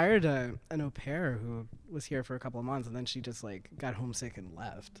we had hired an au pair who was here for a couple of months, and then she just got homesick and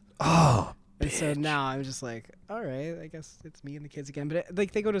left. Oh. And so now I'm just like, all right, I guess it's me and the kids again. But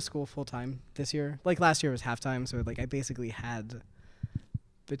they go to school full time this year. Like last year was half time, so I basically had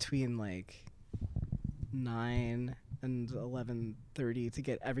between 9 and 11:30 to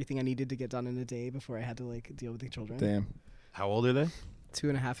get everything I needed to get done in a day before I had to deal with the children. Damn. How old are they?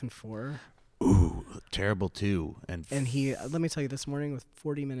 2.5 and 4. Ooh, terrible too. And He let me tell you, this morning with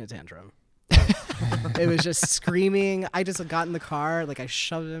 40-minute tantrum. It was just screaming. I just got in the car, I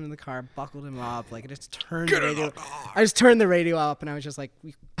shoved him in the car, buckled him up, I just turned the radio. I just turned the radio up, and I was just like,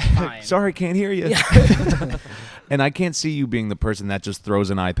 fine. sorry, can't hear you. And I can't see you being the person that just throws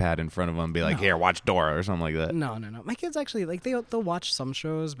an iPad in front of them and be like, "Here, watch Dora" or something like that. No. My kids actually they'll watch some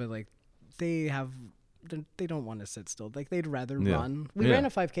shows, but they don't want to sit still. They'd rather Yeah. run. We Yeah. ran a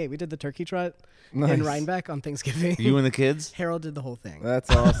 5K. We did the turkey trot Nice. in Rhinebeck on Thanksgiving. You and the kids? Harold did the whole thing. That's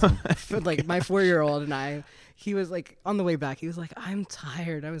awesome. But my 4-year-old and he was on the way back. He was like, "I'm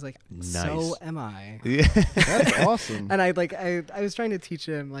tired." I was like, "So Nice. am I." Yeah. That's awesome. And I was trying to teach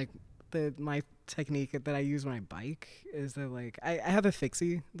him my technique that I use when I bike is that I have a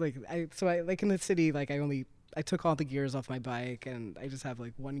fixie. I in the city I took all the gears off my bike and I just have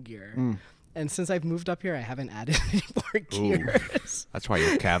one gear. Mm. And since I've moved up here, I haven't added any more gears. That's why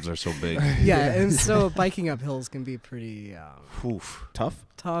your calves are so big. Yeah, and so biking up hills can be pretty Oof. Tough?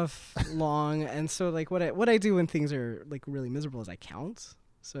 tough, long, and so what I do when things are really miserable is I count.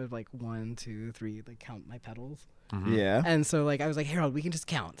 So 1, 2, 3, count my pedals. Mhm. Yeah. And so I was like, Harold, we can just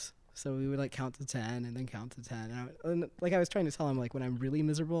count. So we would count to 10 and then count to 10. And I was trying to tell him when I'm really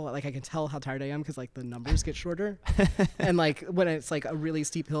miserable, I can tell how tired I am because the numbers get shorter. And when it's a really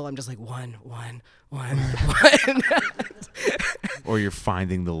steep hill, I'm just 1, 1, 1, 1. Or you're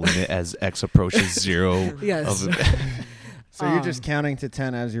finding the limit as X approaches 0. Yes. So you're just counting to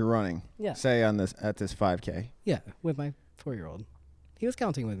 10 as you're running. Yeah. Say at this 5K. Yeah, with my 4-year-old. He was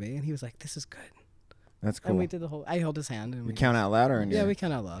counting with me and he was like, "This is good." That's cool. And we did the whole. I held his hand and You we count out loud or in Yeah, your- we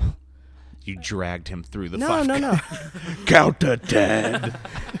count out loud. You dragged him through the No, 5K. no. Count to 10.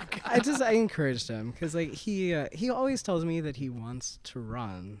 I encouraged him because he always tells me that he wants to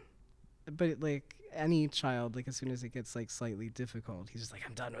run, but any child, as soon as it gets slightly difficult, he's just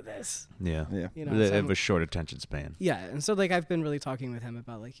I'm done with this. Yeah. Yeah. You know, They so have I'm- a short attention span. Yeah, and so I've been really talking with him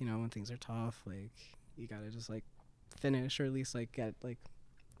about when things are tough, you gotta just finish or at least get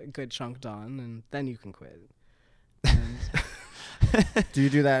a good chunk done, and then you can quit. And Do you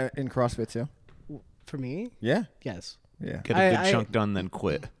do that in CrossFit too? for me, Yeah. yes. Yeah. Get a good I- chunk done, then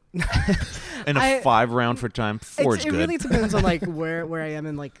quit. And a I- 5 round for time. 4 is It good. really depends on where I am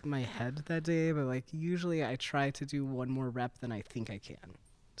in my head that day, but usually I try to do one more rep than I think I can.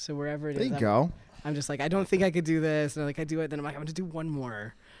 So wherever it There is, you I'm, go. I'm just I don't think I could do this, and I do it, then I'm I'm gonna do one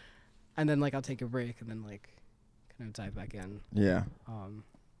more, and then I'll take a break and then kind of dive back in. Yeah.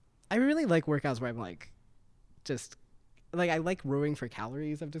 I really like workouts where I'm just I like rowing for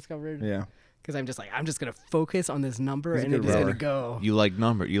calories. I've discovered Yeah. because I'm just gonna focus on this number He's a and good it is rower. gonna go. You like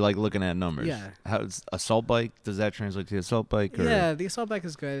number. You like looking at numbers. Yeah. How's assault bike? Does that translate to assault bike? Or? Yeah, the assault bike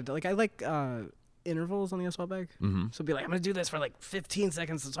is good. I like intervals on the assault bike. Mm-hmm. So be I'm gonna do this for 15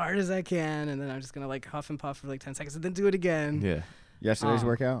 seconds as hard as I can, and then I'm just gonna huff and puff for 10 seconds, and then do it again. Yeah. Yesterday's Um,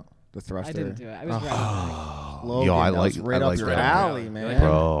 workout, the thruster. I didn't do it. I was Oh. right. Logan, Yo, I that like was right I up like your that. alley, Yeah. man.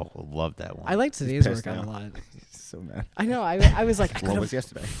 Bro, love that one. I like today's pissed workout now. a lot. So mad. I know. I was like, I What could've- was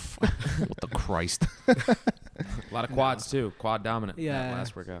yesterday? What the Christ? A lot of quads too. Quad dominant. in that Yeah.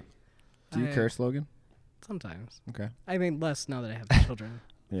 last workout. Do you I- curse, Logan? Sometimes. Okay. I mean, less now that I have children.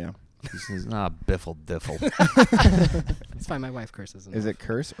 Yeah. This is not biffle diffle. It's fine. My wife curses. Is enough. it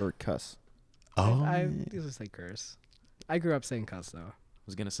curse or cuss? Oh. I usually say curse. I grew up saying cuss though.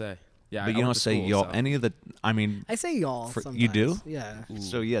 Was gonna say. Yeah. But I you don't went to say school, y'all. so- Any of the. I mean. I say y'all. For- Sometimes. you do? Yeah.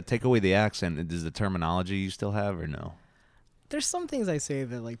 So yeah, take away the accent. Is the terminology you still have or no? There's some things I say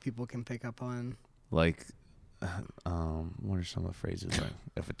that people can pick up on. Like, what are some of the phrases? Like,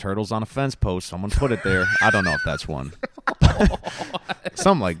 if a turtle's on a fence post, someone put it there. I don't know if that's one.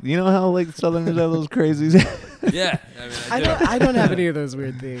 Something like, you know how like Southerners have those crazies? Yeah, I mean, I don't have any of those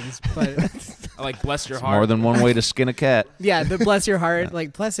weird things, but I like bless your It's heart. more than one way to skin a cat. yeah, the bless your heart,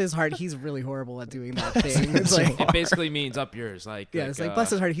 like bless his heart. He's really horrible at doing that thing. It's like, It basically means up yours. Like yeah, it's like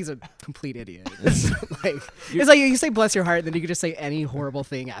bless his heart. He's a complete idiot. It's You- like you say bless your heart, then you could just say any horrible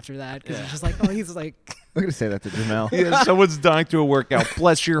thing after that because Yeah. it's just like, oh, he's like, I'm gonna say that to Jamel. Yeah, someone's dying through a workout.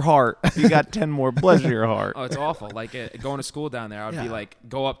 Bless your heart. You got 10 more. Bless your heart. Oh, it's awful. Like going to school down there, I would be Yeah. like,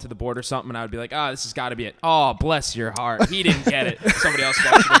 go up to the board or something, and I would be like, this has got to be it. Oh, bless your heart. He didn't get it. Somebody else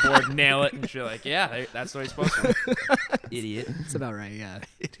got to the board, nail it, and she's like, yeah, that's what he's supposed to do. Idiot. it's about right. Yeah,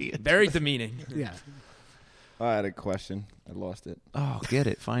 Idiot. Very demeaning. yeah. I had a question. I lost it. Oh, get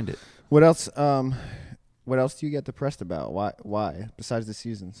it. Find it. What else? What else do you get depressed about? Why? Besides the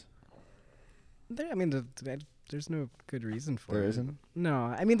seasons? I mean, there's no good reason for it. There isn't? No,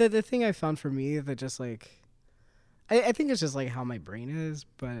 I mean the thing I found for me that just like, I think it's just like how my brain is,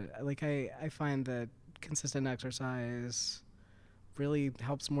 but like I find that consistent exercise really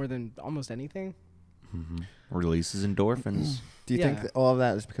helps more than almost anything. Mm-hmm. Releases endorphins. Do you think Yeah. that all of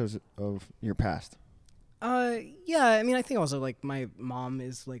that is because of your past? Yeah, I mean I think also like my mom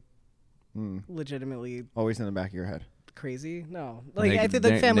is like Mm. legitimately Always in the back of your head. crazy. No, like I Neg- think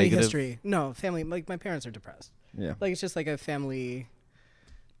the family negative? history. No, family. Like my parents are depressed. Yeah. Like it's just like a family.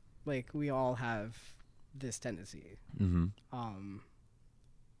 Like we all have this tendency. Mm-hmm.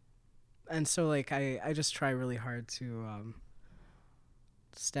 And so like I just try really hard to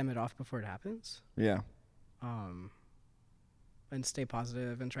stem it off before it happens. Yeah. And stay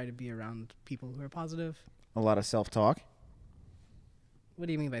positive and try to be around people who are positive. A lot of self-talk. What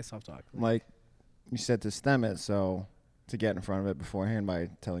do you mean by self-talk? Like you said, to stem it, so to get in front of it beforehand by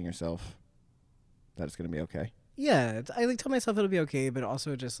telling yourself that it's going to be okay. Yeah, I like tell myself it'll be okay, but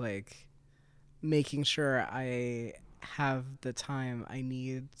also just like making sure I have the time I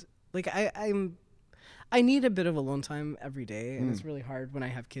need. Like I need a bit of alone time every day, and it's really hard when I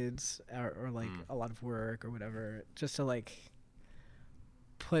have kids or like a lot of work or whatever, just to like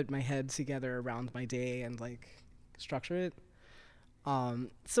put my head together around my day and like structure it.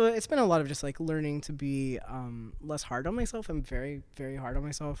 So it's been a lot of just like learning to be less hard on myself. I'm very, very hard on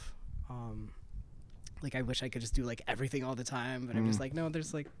myself. Like I wish I could just do like everything all the time, but I'm just like, no,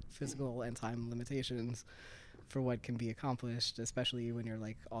 there's like physical and time limitations for what can be accomplished, especially when you're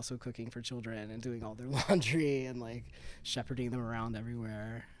like also cooking for children and doing all their laundry and like shepherding them around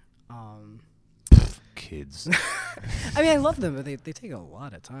everywhere. Kids. I mean, I love them, but they take a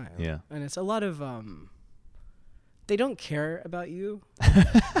lot of time. Yeah. And it's a lot of they don't care about you.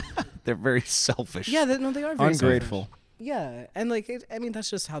 They're very selfish. Yeah, no, they are very Ungrateful. selfish. Yeah, and like I mean that's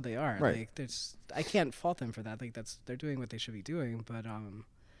just how they are. Right. Like there's I can't fault them for that. Like they're doing what they should be doing, but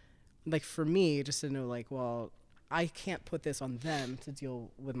like for me just to know like, well, I can't put this on them to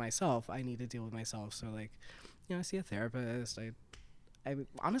deal with myself. I need to deal with myself. So like, you know, I see a therapist. I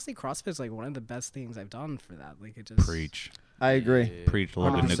honestly CrossFit's like one of the best things I've done for that. Like it just Preach. I agree. Preach,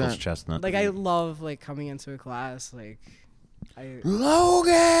 Logan 100%. Nichols Chestnut. like I love like coming into a class like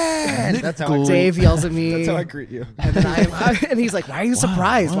Logan! That's how I Dave yells at me. That's how I greet you. And then and he's like, "Why are you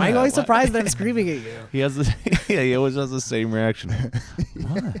surprised? Why are you always surprised that I'm screaming at you?" He has the yeah, he always has the same reaction.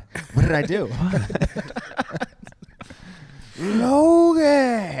 What? What did I do?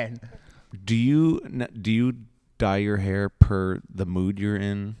 Logan! Do you dye your hair per the mood you're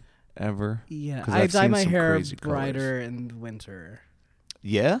in ever? Yeah, 'Cause I I've dye seen my some hair crazy colors. brighter in winter.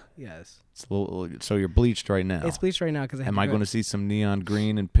 Yeah? Yes, It's a little, so you're bleached right now. it's bleached right now because Am I going to see some neon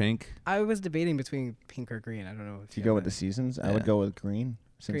green and pink? I was debating between pink or green. I don't know if If you go with the have seasons, I Yeah. would go with green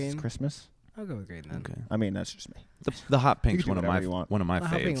since Green. it's Christmas. I'll go with green then. Okay. I mean, that's just me. The hot pink's do one of whatever my you want. one of my The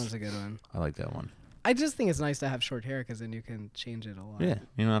hot pink faves. one's a good one. I like that one. I just think it's nice to have short hair because then you can change it a lot. Yeah,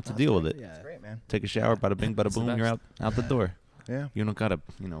 you don't have to deal with it. Yeah. Great, man. Take a shower, bada bing, bada It's the boom, you're best. out the door. Yeah. You don't gotta,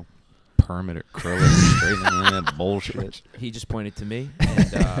 perm it or curl it or straighten it. That bullshit. He just pointed to me,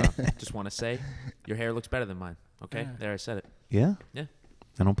 and just want to say, your hair looks better than mine. Okay, Yeah. there I said it. Yeah. Yeah.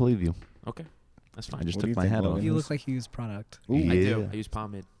 I don't believe you. Okay, that's I fine. just What do you took my think, hat Logan? off. You look like you use product. Ooh. I do. Yeah. I use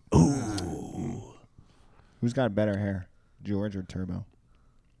pomade. Who's got better hair, George or Turbo?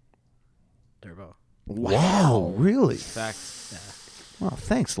 Turbo. Wow, really? Fact. Well,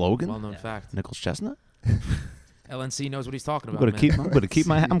 thanks, Logan. Well-known fact. Nichols Chestnut. LNC knows what he's talking I'm about. gonna man. keep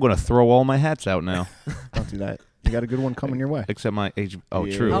my. I'm gonna throw all my hats out now, Don't do that. You got a good one coming your way. except my H. Oh,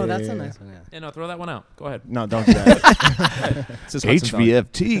 Yeah. true. Oh, that's a Yeah. nice one. Yeah. Yeah, no, throw that one out. Go ahead. No, don't do that. It's his Hudson Valley.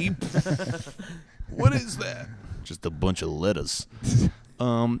 HVFT. What is that? Just a bunch of letters.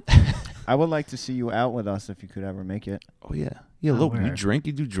 I would like to see you out with us if you could ever make it. Oh yeah, yeah. Oh, Look, you where? drink,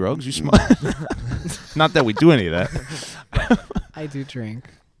 you do drugs, you smoke. Not that we do any of that. I do drink.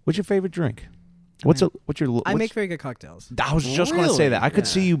 What's your favorite drink? What's your? I what's- make very good cocktails. I was just going to say that. I could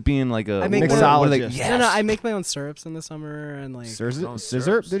see Yeah. you being like a I make Mixologist. Yes. No, I make my own syrups in the summer and like Scissor? syrups.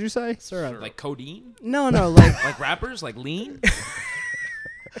 Scissor? Did you say? syrup. Like codeine? No, like Like rappers? Like lean?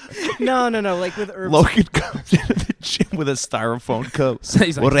 no, like with herbs. Logan comes into the gym with a styrofoam cup. So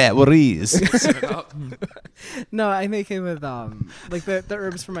he's like, What is? "Sip it up." No, I make it with like the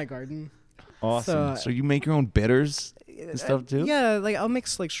herbs from my garden. Awesome. So you make your own bitters and stuff too? Yeah, like I'll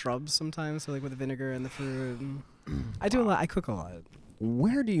mix like shrubs sometimes, so like with the vinegar and the fruit. And I do a lot. I cook a lot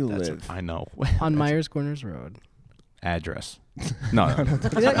Where do you That's live? I know. on Myers Corners Road. Address. No.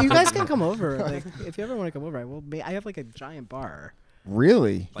 Yeah, you guys can come over. Like if you ever want to come over, I will. I have like a giant bar.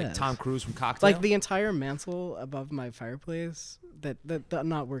 Really? Like Yes. Tom Cruise from Cocktail? Like the entire mantle above my fireplace, the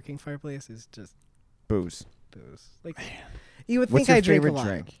not working fireplace is just Booze. booze. Like you would What's think your I drink a favorite lot.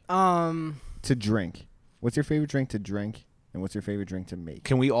 drink? To drink. What's your favorite drink to drink? And what's your favorite drink to make?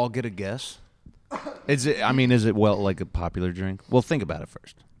 Can we all get a guess? Is it well like a popular drink? Well, think about it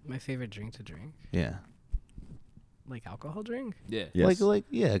first. My favorite drink to drink, Yeah. like alcohol drink. yeah. Yes. Like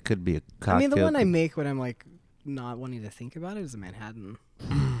yeah, it could be a cocktail. I mean, the one I could- make when I'm like not wanting to think about it is a Manhattan.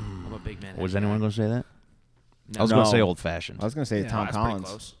 I'm a big man. Was anyone going to say that? No. I was going to No. say old fashioned. I was going to say Yeah. Tom That's pretty Collins.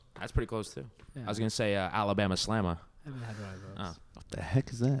 close. That's pretty close too. Yeah. I was gonna say Alabama Slammer. I haven't had one of those. Oh, What the heck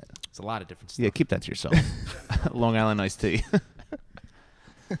is that? it's a lot of different stuff. Yeah, keep that to yourself. Long Island iced tea.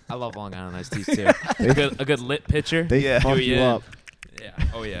 I love Long Island iced teas too. a good lit pitcher. They Yeah. fuck Do you ya? up. Yeah.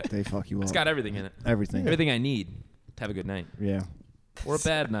 Oh yeah. They fuck you up. It's got everything in it. everything. Everything I need to have a good night Yeah. or a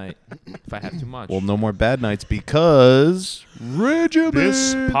bad night if I have too much. Well, no more bad nights because Regiment.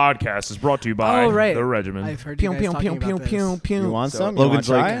 podcast is brought to you by Oh, right. the Regiment. I've heard you guys talking about this. You want So some? You want Logan's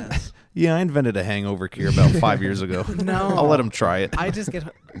to try like, it? yeah, I invented a hangover cure about 5 years ago. No. I'll let him try it. I just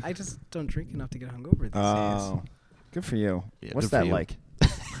don't drink enough to get hungover these days. Oh. Good for you. Yeah, What's good for that you. like?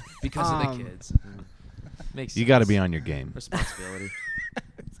 because of Um, the kids. Makes You got to sense. be on your game. responsibility.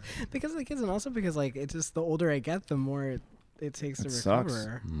 Because of the kids, and also because like it just the older I get, the more it takes to It sucks.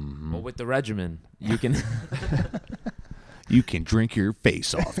 recover. Mhm. Well, with the regimen, you can. You can drink your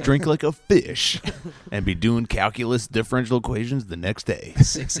face off, drink like a fish, and be doing calculus differential equations the next day.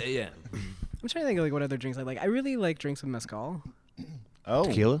 6 a.m. I'm trying to think of like what other drinks I like. I really like drinks with mezcal. Oh.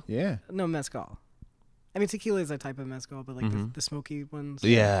 Tequila? Yeah. No, mezcal. I mean, tequila is a type of mezcal, but like Mhm. the smoky ones.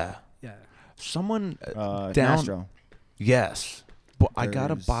 Yeah. Yeah. Someone down. Mastro. Yes. But I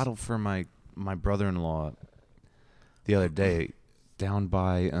got a There's- bottle for my brother-in-law the other day down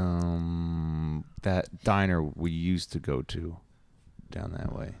by that diner we used to go to down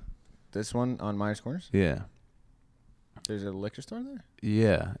that way. This one on Myers Corners? Yeah. There's a liquor store there?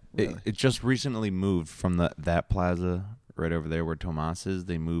 Yeah. Really? It just recently moved from that plaza right over there where Tomas is.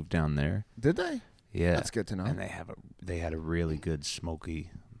 They moved down there. Did they? Yeah. That's good to know. And they had a really good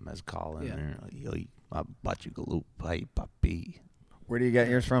smoky mezcal in Yeah. there. Yo, bachugalup, ay, papi. Where do you get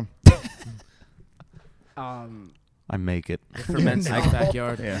yours from? I make it. Ferments in his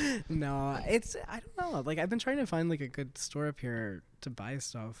backyard. Yeah. No, it's I don't know. Like I've been trying to find like a good store up here to buy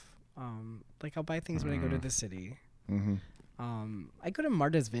stuff. Like I'll buy things when I go to the city. Mm-hmm. I go to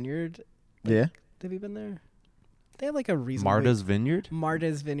Marta's Vineyard. Yeah. Have you been there? They have like a reasonable Marta's Vineyard?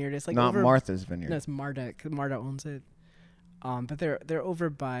 Marta's Vineyard. It's like Not over, Martha's Vineyard. No, it's Marta. 'Cause Marta owns it. But they're over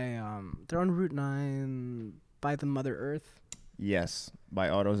by they're on Route 9 by the Mother Earth. Yes. By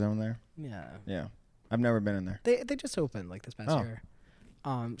AutoZone there. Yeah. Yeah. I've never been in there. They just opened like this past Oh.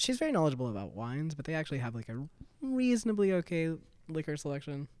 year. She's very knowledgeable about wines, but they actually have like a reasonably okay liquor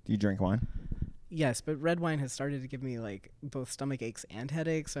selection. Do you drink wine? Yes, but red wine has started to give me like both stomach aches and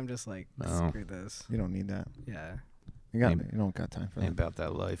headaches. I'm just like, Oh. screw this. You don't need that. Yeah. You got. Ain't- You don't got time for Ain't that. about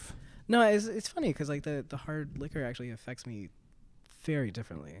that life. No, it's funny because like the hard liquor actually affects me very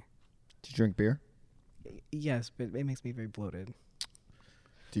differently. Do you drink beer? Yes, but it makes me very bloated.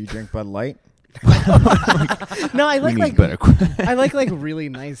 Do you drink Bud Light? No, I We like need like better. I like really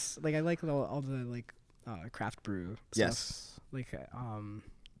nice. Like I like all the like craft brew stuff. Yes. Like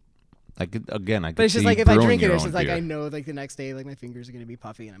I could again. I could but it's just see like you if I brewing drink it, your it's own just like beer. I know like the next day like my fingers are gonna be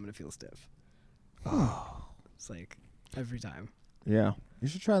puffy and I'm gonna feel stiff. It's like every time. Yeah. You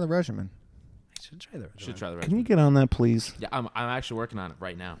should try the regimen. I should try the. Should try the Can you regimen. get on that, please? Yeah, I'm actually working on it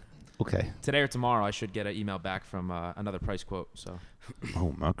right now. Okay. Today or tomorrow, I should get an email back from another price quote. So,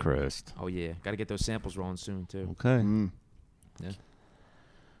 Oh my Christ. oh yeah, got to get those samples rolling soon too. Okay. Mm.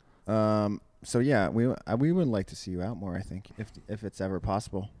 Yeah. So yeah, we would like to see you out more. I think if it's ever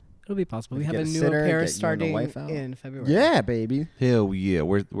possible. It'll be possible. We Get have a a new sitter, au get you pair and the starting wife out. in February. Yeah, baby. Hell yeah.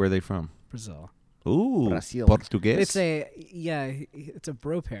 Where are they from? Brazil. Ooh, Brazil. Portuguese. It's it's a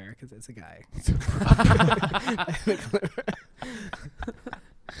bro pair because it's a guy.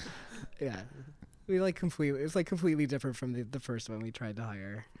 Yeah, we like completely. It's like completely different from the first one we tried to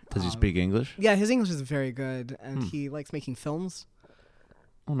hire. Does he speak English? Yeah, his English is very good, and Hmm. he likes making films.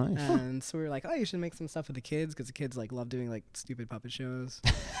 Oh, nice. And so we were like, oh, you should make some stuff with the kids because the kids like love doing like stupid puppet shows.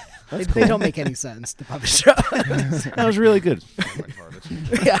 That's They don't make any sense. The puppet shows. That was really good.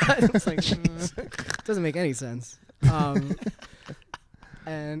 Yeah, it's like doesn't make any sense.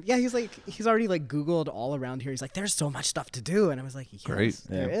 And yeah, he's already like Googled all around here. He's like, there's so much stuff to do, and I was like, yes, Great.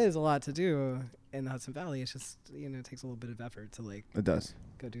 there Yeah. is a lot to do in the Hudson Valley. It's just it takes a little bit of effort to like It does,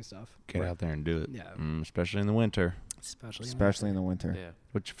 go do stuff. Get out there and do it. Yeah. Especially in the winter. especially in the winter. Yeah.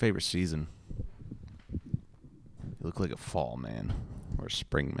 What's your favorite season? You look like a fall man or a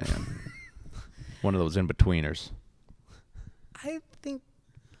spring man. One of those in-betweeners. I think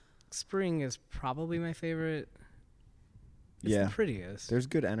spring is probably my favorite. It's Yeah. the prettiest. There's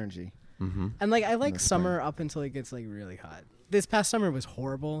good energy. Mm-hmm. And like I like the summer up until it gets like really hot. This past summer was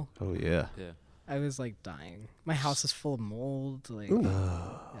horrible. Oh, yeah. Yeah. I was like dying. My house is full of mold. Like, Ooh. yeah.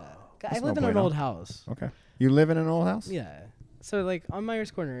 I That's live no in an bueno. old house. Okay. You live in an old house? Yeah. So like on Myers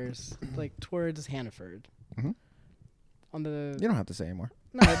Corners, like towards Hannaford. Mhm. On the You don't have to say anymore.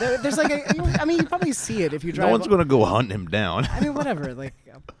 no, there's like I mean you probably see it if you drive. No one's going to go hunting him down. I mean whatever. Like,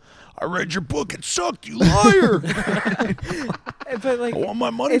 I read your book. It sucked, you liar. but like I want my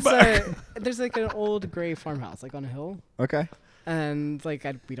money it's back. there's like an old gray farmhouse like on a hill. Okay. And like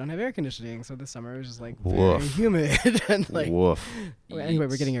we don't have air conditioning, so this summer it was just like very Woof. humid and like. Woof. Well, anyway,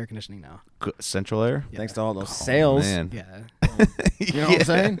 we're getting air conditioning now. Central Air? Yeah. Thanks to all those sales. Man. Yeah. You know what I'm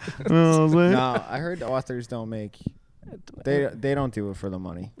saying? No, No, I heard the authors don't make. They don't do it for the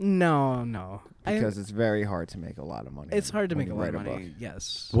money No. because it's very hard to make a lot of money. It's hard to when make a you lot of write money. book.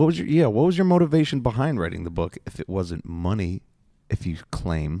 Yes. What was your motivation behind writing the book if it wasn't money, if you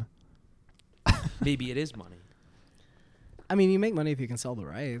claim? Maybe it is money. I mean, you make money if you can sell the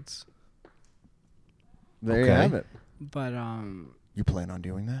rights, There you Okay. have it. but You plan on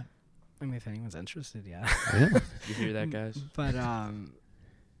doing that? I mean, if anyone's interested, yeah. Yeah. You hear that, guys? But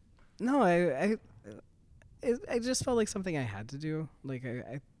no, I just felt like something I had to do. Like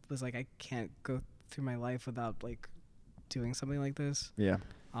I was like I can't go through my life without like doing something like this. Yeah.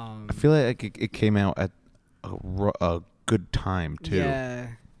 I feel like it came out at a good time, too. Yeah.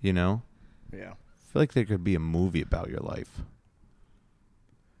 You know? Yeah. I feel like there could be a movie about your life.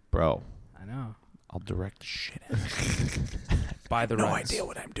 Bro, I know. I'll direct the shit out of it. Buy the No rights. idea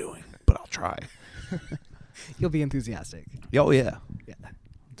what I'm doing, but I'll try. You'll be enthusiastic. Oh, yeah. Yeah.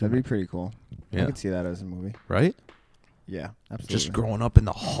 That'd be pretty cool. I Yeah. could see that as a movie. Right? Yeah, absolutely. Just growing up in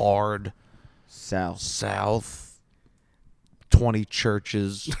the hard South. South, 20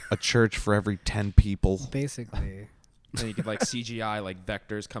 churches, a church for every 10 people. Basically. Then you could like CGI like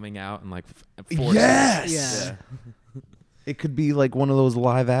vectors coming out and like forces. Yes! Yeah. It could be like one of those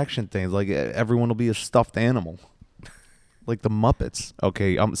live action things. Like everyone will be a stuffed animal. Like the Muppets.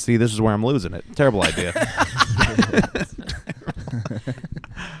 Okay, see, this is where I'm losing it. Terrible idea.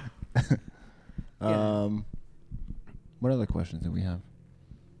 What other questions do we have?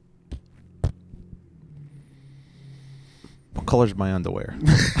 What color's my underwear?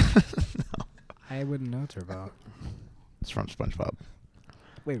 I wouldn't know, Turbo. It's from SpongeBob.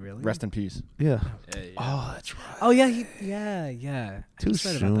 Wait, really? Rest in peace. Yeah. Yeah, yeah. Oh, that's right. Oh yeah, yeah. I Too just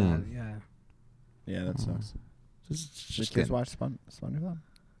read about that. soon. Yeah. Yeah, that sucks. Just Did kids getting- watch SpongeBob?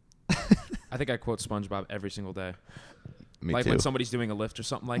 I think I quote SpongeBob every single day. Me like too. when somebody's doing a lift or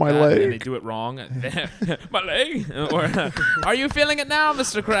something like My that, leg. and they do it wrong. My leg. Or are you feeling it now,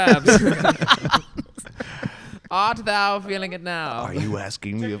 Mr. Krabs? Art thou feeling it now? Are you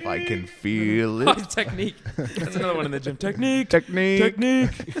asking me if I can feel Oh, it? technique. That's another one in the gym. Technique.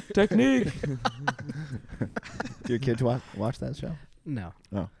 Technique. Technique. Do your kids watch that show? No.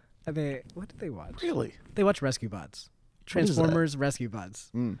 Oh. What did they watch? Really? They watch Rescue Bots. What is that? Transformers Rescue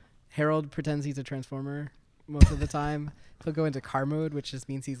Bots. Mm. Harold pretends he's a transformer most of the time. He'll go into car mode, which just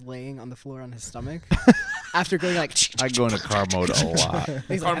means he's laying on the floor on his stomach. After going like I go into car mode a lot.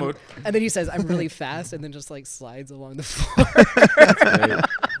 he's Car like, mode. and then he says, "I'm really fast," and then just like slides along the floor.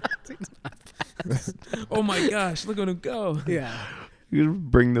 Oh my gosh, look at him go. Yeah. You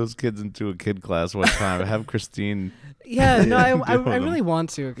bring those kids into a kid class one time. Have Christine. Yeah. No, I Deal with really them. want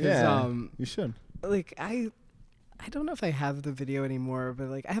to because Yeah, you should. like I don't know if I have the video anymore, but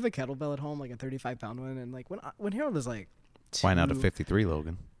like I have a kettlebell at home, like a 35-pound one, and like when Harold was like, Why not a two- 53,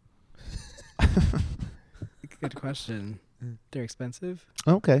 Logan? Good question. They're expensive.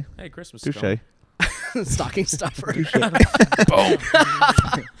 Okay. Hey, Christmas is Touche. coming. Stocking stuffer. Boom.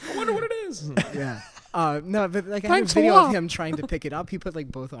 I wonder what it is. Yeah. No, but like I have a Thanks a video lot. of him trying to pick it up. He put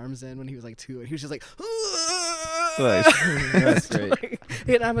like both arms in when he was like 2, and he was just like, Nice. That's great.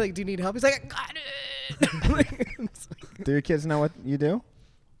 and I'm like, do you need help? He's like, I got it. Like, it's like, Do your kids know what you do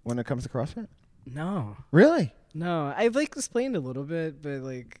when it comes to CrossFit? no, Really? no. I've like explained a little bit, but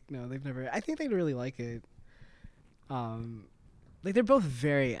like, no, they've never. I think they'd really like it. Like they're both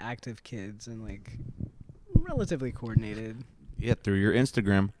very active kids and like relatively coordinated. Yeah, through your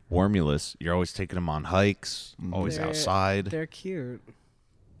Instagram, Warmulus, you're always taking them on hikes, always They're- outside. They're cute.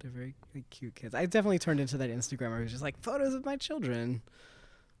 They're very like, cute kids. I definitely turned into that Instagrammer who's just like photos of my children.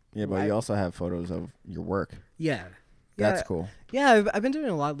 Yeah, but Right. you also have photos of your work. Yeah. That's cool. Yeah, I've been doing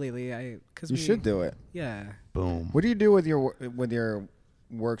a lot lately. Cause You should do it. Yeah. Boom. What do you do with your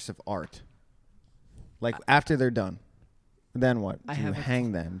works of art? Like after they're done, then what? I Do you have a-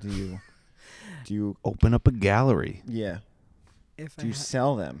 hang them? Do you? Open up a gallery. Yeah. If Do you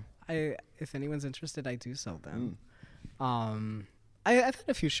sell them? if anyone's interested, I do sell them. Mm. I've had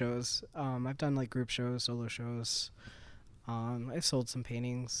a few shows. I've done like group shows, solo shows. I've sold some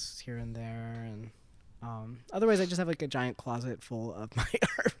paintings here and there, and otherwise I just have like a giant closet full of my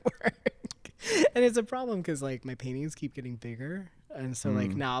artwork. And it's a problem because like my paintings keep getting bigger, and so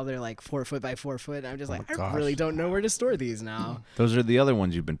like now they're like 4 foot by 4 foot. And I'm just Oh like, my I gosh. really don't know where to store these now. Those are the other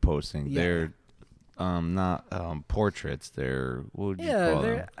ones you've been posting. Yeah. They're not portraits. They're what would you Yeah, call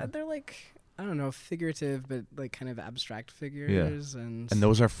they're them? they're like, I don't know, figurative but like kind of abstract figures. And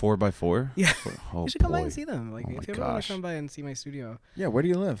those are 4x4. Yeah. Oh, you should come by boy. and see them. Like Oh my if you ever want gosh. to come by and see my studio. Yeah. Where do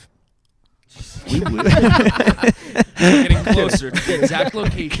you live? Getting closer to the exact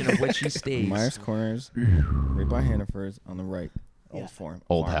location of which he stays. Myers Corners, right by Hannaford's on the right. Yeah. Old farm.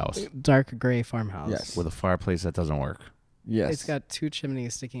 house Dark gray farmhouse. Yes. with a fireplace that doesn't work. Yes. It's got 2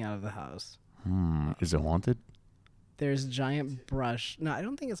 chimneys sticking out of the house. Is it haunted? There's giant brush. No, I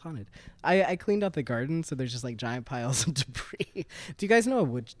don't think it's haunted. I cleaned out the garden, so there's just like giant piles of debris. Do you guys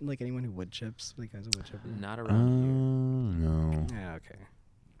know anyone who wood chips? Like guys who wood chip? Not Oh around here. no. Yeah, okay.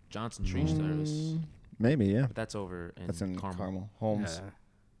 Johnson Tree Service. Maybe. Yeah. But that's over in, That's in Carmel. Carmel. Holmes. Yeah.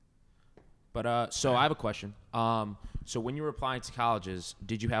 But so I have a question. So when you were applying to colleges,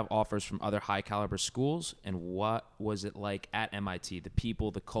 did you have offers from other high caliber schools? And what was it like at MIT? The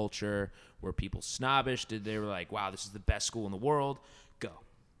people, the culture, were people snobbish? Did they were like, wow, this is the best school in the world? Go.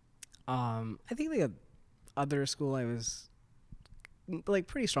 I think the other school I was like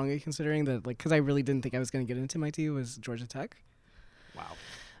pretty strongly considering that, like, because I really didn't think I was going to get into MIT was Georgia Tech. Wow.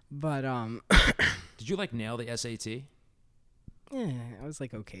 But Did you like nail the SAT? yeah, I was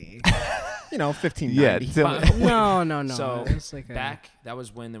like okay. 1590. But- no. So it was like that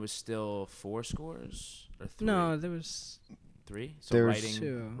was when there was still 4 scores or 3? no, there was 3. So There was writing,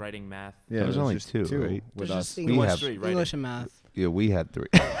 2. writing, math. Yeah, There was only just 2, right? with There's us. just We English, have- 3, writing. English and math. Yeah, we had 3.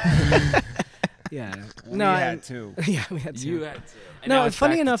 Yeah. We No, had 2. yeah, we had 2. You had to. And now No, it's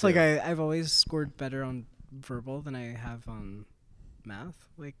funny back to enough, 2. like I've always scored better on verbal than I have on math.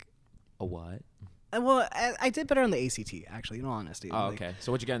 Like, A what? well, I did better on the ACT actually. In all honesty. Oh, like, okay.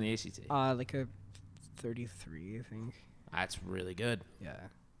 So what'd you get on the ACT? Like a 33, I think. That's really good. Yeah.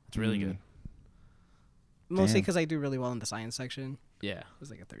 It's really good. Mostly Damn. because I do really well in the science section. Yeah. It was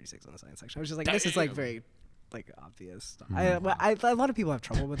like a 36 on the science section. I was just like, this is like Damn. very, like obvious. A lot of people have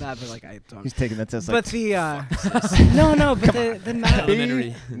trouble with that, but like I don't. He's taking the test But like the no, but the math,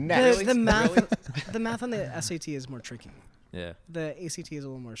 Elementary. the math, the math on the SAT is more tricky. Yeah. The ACT is a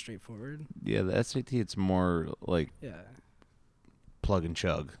little more straightforward. Yeah, the SAT, it's more like Yeah. plug and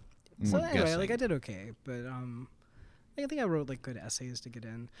chug. So I'm anyway, guessing. like I did okay, but I think I wrote like good essays to get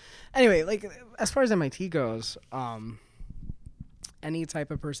in. Anyway, like as far as MIT goes, any type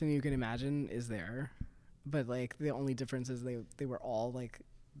of person you can imagine is there, but like the only difference is they were all like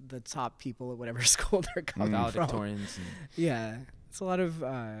the top people at whatever school they're coming from. Valedictorians. And Yeah, it's a lot of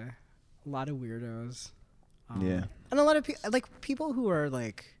weirdos. Yeah. And a lot of people who are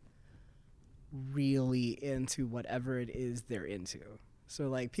like really into whatever it is they're into. So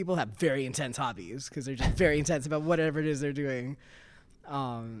like people have very intense hobbies because they're just very intense about whatever it is they're doing.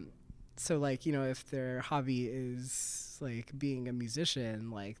 So like, you know, if their hobby is like being a musician,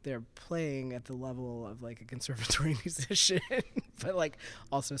 like they're playing at the level of like a conservatory musician, but like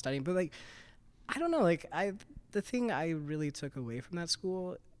also studying. But like, I don't know, like the thing I really took away from that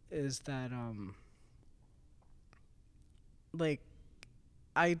school is that like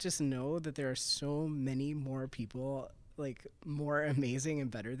I just know that there are so many more people like more amazing and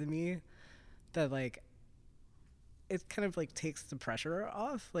better than me that like it kind of like takes the pressure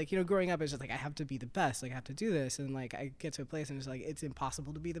off. Like, you know, growing up, it's just like I have to be the best. Like I have to do this, and like I get to a place and it's like it's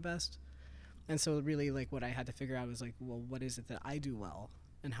impossible to be the best. And so really, like what I had to figure out was like, well, what is it that I do well,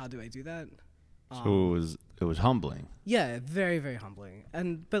 and how do I do that? So it was humbling. Yeah, very, very humbling.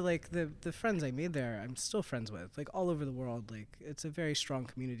 But like the friends I made there, I'm still friends with, like all over the world. Like it's a very strong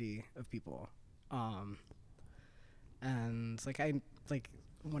community of people. And like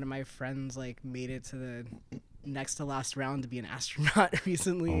one of my friends like made it to the next to last round to be an astronaut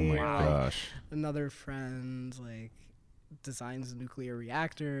recently. Oh my or, like, gosh. another friend like designs nuclear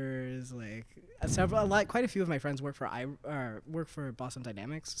reactors. Like quite a few of my friends work for Boston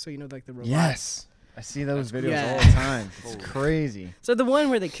Dynamics. So you know, like the robot. Yes. I see those videos Yeah. all the time. It's crazy. So the one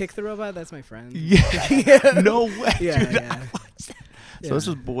where they kick the robot, that's my friend. Yeah. No way. Yeah, dude. yeah. So this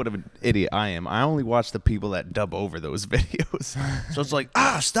is what of an idiot I am. I only watch the people that dub over those videos. So it's like,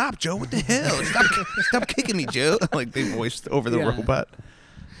 stop, Joe. What the hell? Stop kicking me, Joe. Like they voiced over the Yeah. robot.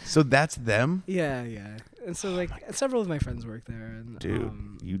 So that's them? Yeah, yeah. And so like several of my friends work there. And,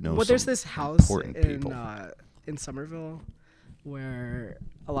 Dude, you know Well, there's some this house important people. in Somerville where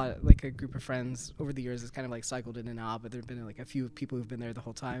like a group of friends over the years has kind of like cycled in and out, but there've been like a few people who've been there the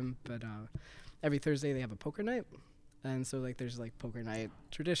whole time. But every Thursday they have a poker night. And so like there's like poker night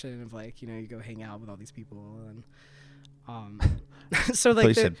tradition of like, you know, you go hang out with all these people and so I like thought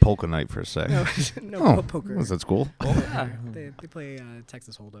you said polka night for a sec. no poker. Was that school? Yeah, they play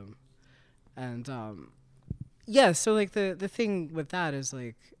Texas Hold'em, and yeah. So like the thing with that is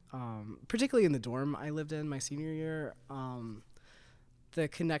like, particularly in the dorm I lived in my senior year, the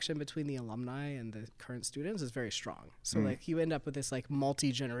connection between the alumni and the current students is very strong. So like you end up with this like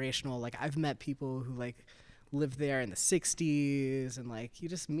multi-generational. Like I've met people who like lived there in the '60s, and like you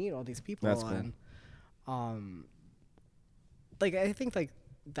just meet all these people. That's cool. And like I think like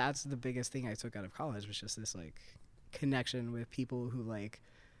that's the biggest thing I took out of college was just this like connection with people who like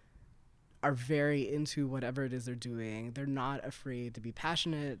are very into whatever it is they're doing. They're not afraid to be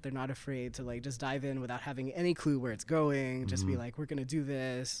passionate. They're not afraid to like just dive in without having any clue where it's going. Just be like, we're gonna do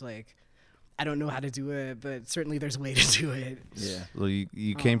this. Like I don't know how to do it, but certainly there's a way to do it. Yeah. Well,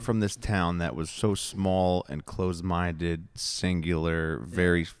 you came from this town that was so small and closed-minded, singular,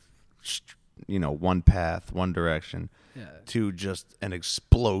 very, one path, one direction, Yeah. to just an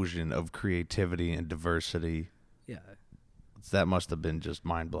explosion of creativity and diversity. Yeah. That must have been just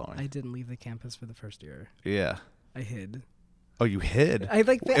mind-blowing. I didn't leave the campus for the first year. Yeah. I hid. Oh, you hid? I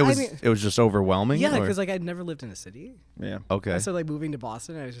like. It was just overwhelming? Yeah, or- because like I'd never lived in a city. Yeah. Okay. So like moving to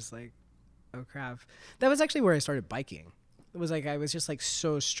Boston, I was just like, oh crap. That was actually where I started biking. It was like I was just like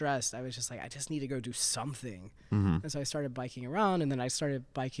so stressed. I was just like, I just need to go do something. Mm-hmm. And so I started biking around, and then I started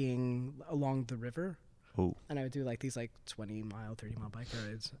biking along the river. Oh. And I would do like these like 20-mile, 30-mile bike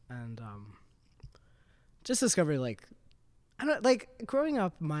rides, and just discovered like, I don't like growing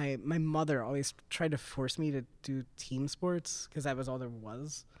up. My mother always tried to force me to do team sports because that was all there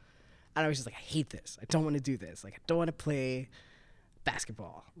was, and I was just like, I hate this. I don't want to do this. Like I don't want to play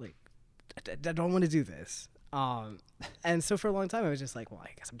basketball. Like I don't want to do this. And so for a long time I was just like, well, I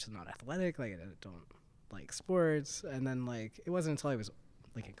guess I'm just not athletic. Like I don't like sports. And then like it wasn't until I was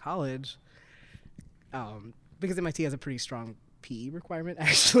like in college, because MIT has a pretty strong PE requirement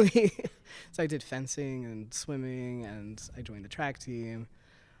actually. So I did fencing and swimming, and I joined the track team.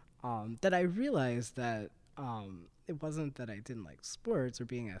 That I realized that it wasn't that I didn't like sports or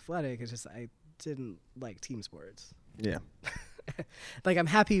being athletic. It's just I didn't like team sports. Yeah. Like I'm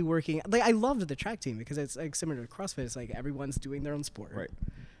happy working. Like I loved the track team because it's like similar to CrossFit. It's like everyone's doing their own sport,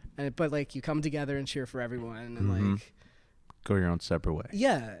 Right. but like you come together and cheer for everyone, and Mhm. like Go your own separate way.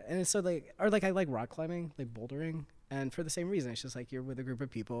 yeah. And so like or like I like rock climbing, like bouldering, and for the same reason, it's just like you're with a group of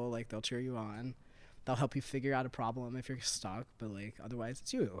people. Like they'll cheer you on, they'll help you figure out a problem if you're stuck, but like otherwise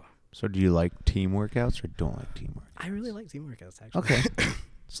it's you. So do you like team workouts or don't like teamwork? I really like team workouts actually. Okay.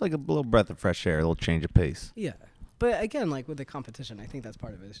 It's like a little breath of fresh air, a little change of pace. Yeah. But again, like with the competition, I think that's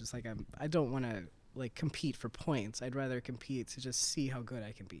part of it. It's just like I don't want to like compete for points. I'd rather compete to just see how good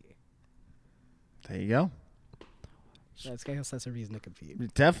I can be. There you go. I guess that's a reason to compete.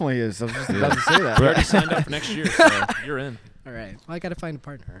 It definitely is. I was just about to say You that. already signed up for next year, so you're in. All right. Well, I got to find a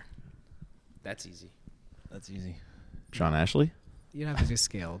partner. That's easy. That's easy. John Ashley? You'd have to do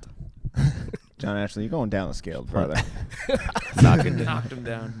scaled. John Ashley, you're going down the scale, brother. Knocked Knocked him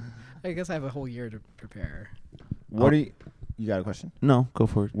down. I guess I have a whole year to prepare. What do you got a question? No, go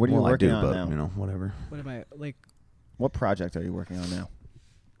for it. What are you Well, I working do, on but, now? Whatever. What am I like? What project are you working on now?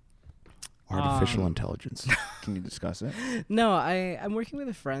 Artificial intelligence. Can you discuss it? No, I'm working with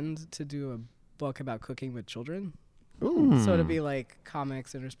a friend to do a book about cooking with children. Ooh, So it'll be like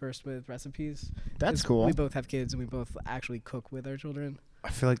comics interspersed with recipes. that's 'Cause cool. We both have kids and we both actually cook with our children. I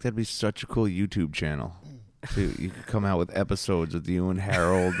feel like that'd be such a cool YouTube channel. Too. You could come out with episodes with you and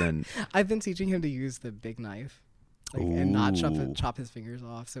Harold and I've been teaching him to use the big knife, like, and not Ooh. chop his fingers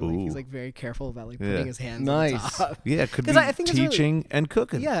off. So like, he's Ooh. like very careful about like Yeah. putting his hands Nice. on top. yeah, it could be 'Cause I think it's really- teaching and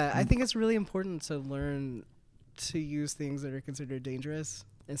cooking. Yeah, I think it's really important to learn to use things that are considered dangerous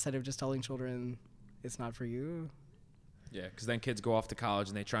instead of just telling children it's not for you. Yeah, because then kids go off to college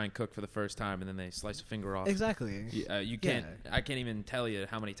and they try and cook for the first time and then they slice a finger off. Exactly. You can't. Yeah. I can't even tell you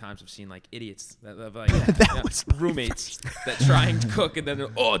how many times I've seen like idiots that like roommates that try and cook and then they're,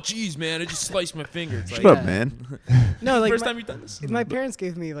 oh geez man, I just sliced my finger. It's Shut like, up, man. No, like first my, time you've done this. my parents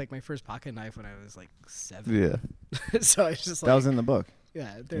gave me like my first pocket knife when I was like 7. Yeah. So it's just like That was in the book.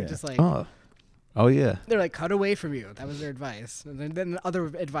 yeah, they're Yeah. just like Oh yeah. they're like cut away from you. That was their advice. And then the other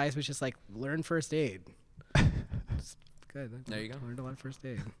advice was just like learn first aid. Just good. There you go. Learned a lot of first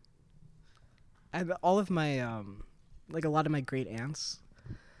aid. And all of my like a lot of my great aunts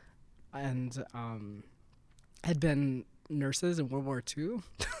and had been nurses in World War II.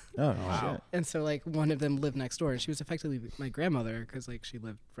 Oh, Wow. shit. And so like one of them lived next door and she was effectively my grandmother because like she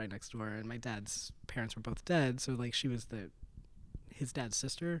lived right next door and my dad's parents were both dead, so like she was his dad's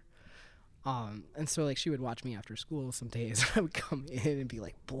sister. And so like she would watch me after school some days. I would come in and be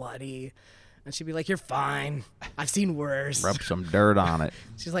like bloody and she'd be like, "You're fine. I've seen worse." Rub some dirt on it.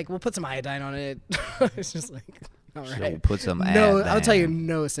 She's like, "We'll put some iodine on it." It's just like, all So right. put some No, iodine. I'll tell you,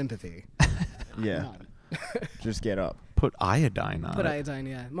 no sympathy. Yeah. None. Just get up. Put iodine on Put it. iodine,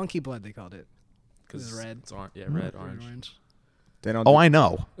 yeah. Monkey blood, they called it. Because it's red. It's yeah, red, orange. They don't. Oh, do, I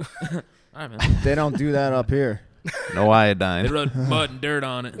know. All right, man. They don't do that up here. No They iodine. rub mud and dirt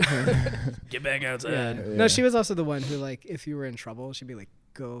on it. Get back Yeah. outside. No, she was also the one who, like, if you were in trouble, she'd be like,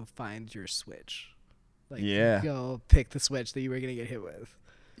 "Go find your switch." Like, Yeah. go pick the switch that you were gonna get hit with.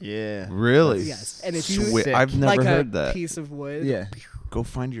 Yeah. Really? Yes, and if you Swi- I've never like heard a that. piece of wood. Yeah. Go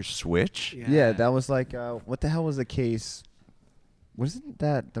find your switch. Yeah, that was like, what the hell was the case? Wasn't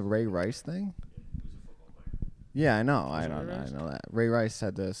that the Ray Rice thing? Yeah, I know. I it don't Ray know. I Rice? know that. Ray Rice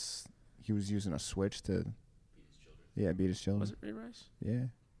had this. He was using a switch to. Yeah, beat his children. Was it Ray Rice? Yeah.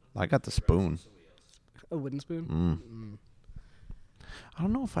 I got the spoon. a wooden spoon. Mm. I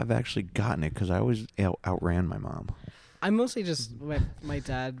don't know if I've actually gotten it because I always outran my mom. I mostly just my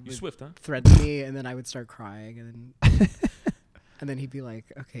dad You would swift, huh? threaten me, and then I would start crying, and then and then he'd be like,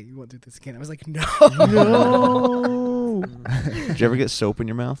 "Okay, you won't do this again." I was like, "No, No. Did you ever get soap in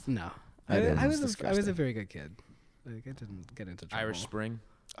your mouth? no." I didn't. I It's was a disgusting. very good kid. Like I didn't get into trouble. Irish Spring.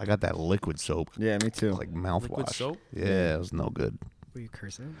 I got that liquid soap, Yeah, me too. like mouthwash. Liquid soap? Yeah, it was no good. Were you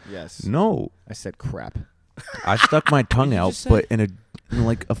cursing? Yes. No, I said crap. I stuck my tongue you out, just say? but in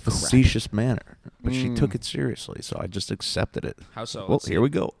like a facetious manner. But she took Mm. it seriously, so I just accepted it. How so? Well, Let's here see. we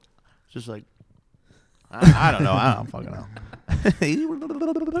go. Just like I don't know. I don't fucking know.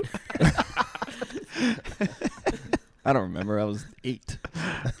 I don't remember. I was 8.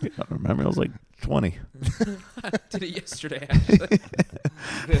 I remember I was like 20. Did it yesterday, actually.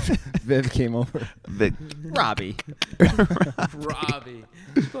 Viv came over. Vic. Robbie. Robbie.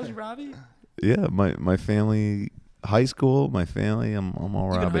 She calls you Robbie? Yeah, my family, high school, my family. I'm all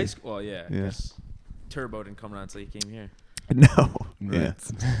Even Robbie. high school? Well, yeah. I Yeah. guess Turbo didn't come around until you came here. No. Yeah.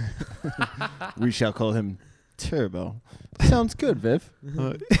 We shall call him Turbo. Sounds good, Viv.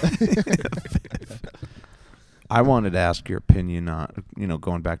 I wanted to ask your opinion on,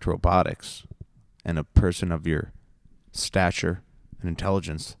 going back to robotics and a person of your stature and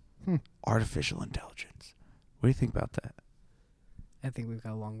intelligence, artificial intelligence. What do you think about that? I think we've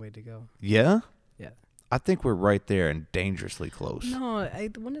got a long way to go. Yeah? Yeah. I think we're right there and dangerously close. No, I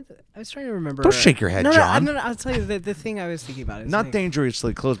was trying to remember. Don't shake your head, no, John. No, I'll tell you the thing I was thinking about is Not like,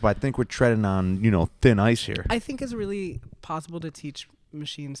 dangerously close, but I think we're treading on, thin ice here. I think it's really possible to teach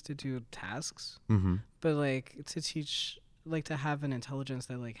machines to do tasks, Mm-hmm. but like to teach, like to have an intelligence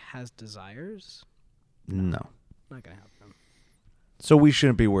that like has desires, No. not gonna happen. So we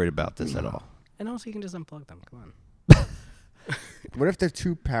shouldn't be worried about this at all. And also, you can just unplug them. Come on. What if they're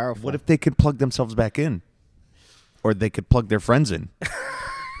too powerful? What if they could plug themselves back in? Or they could plug their friends in?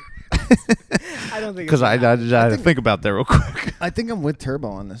 I don't think Because I had to think- think about that real quick. I think I'm with Turbo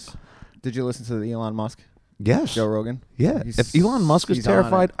on this. Did you listen to the Elon Musk, Yes. Joe Rogan? Yeah. He's- If Elon Musk is he's on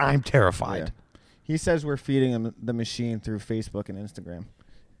terrified, it. I'm terrified. Yeah. He says we're feeding him the machine through Facebook and Instagram.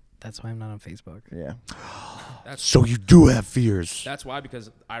 That's why I'm not on Facebook. Yeah. That's So you do have fears. That's why, because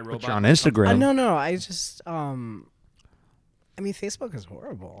iRobot. But you're on Instagram. No. I just I mean, Facebook is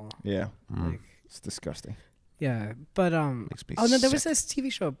horrible. Yeah. Mm. Like, It's disgusting. Yeah, but Makes me oh no, there was sick. this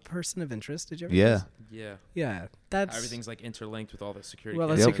TV show, Person of Interest. Did you ever? Yeah. Yeah. Yeah, that's Everything's like interlinked with all the security. well,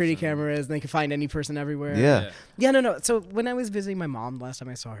 the Yep. security and- cameras, and they can find any person everywhere. Yeah. Yeah, no. So when I was visiting my mom last time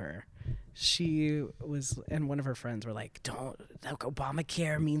I saw her, she was, and one of her friends were like, "Don't, like,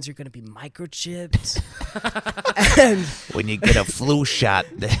 Obamacare means you're going to be microchipped." And When you get a flu shot.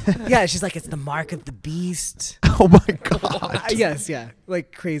 yeah, she's like, "It's the mark of the beast." Oh my god. Yes, yeah,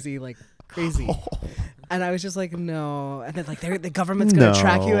 like crazy. And I was just like, no. And then like the government's gonna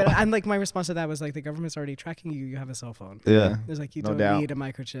track you. No. And like my response to that was like, the government's already tracking you. You have a cell phone. Yeah. There's like you No don't doubt. need a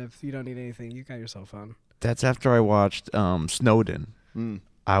microchip. You don't need anything. You got your cell phone. That's after I watched Snowden. Mm.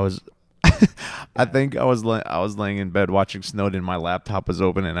 I was I think I was laying in bed watching Snowden. My laptop was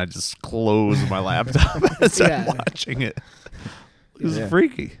open and I just closed my laptop as Yeah. I'm watching it. It was Yeah.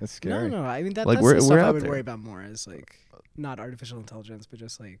 freaky. That's scary. No. I mean Like, that's we're- the stuff we're I out would there. worry about more is like not artificial intelligence, but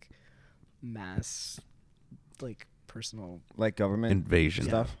just like mass, like personal. Like government Invasion.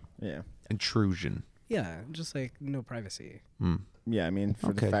 stuff. Yeah. Intrusion. Yeah, just like no privacy. Hmm. Yeah, I mean, for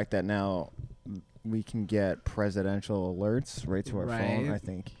Okay. the fact that now we can get presidential alerts right to our phone, Right. I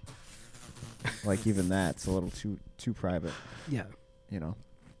think. Like even that's a little too private, Yeah. you know.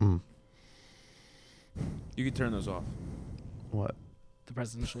 Hmm. You can turn those off. What? The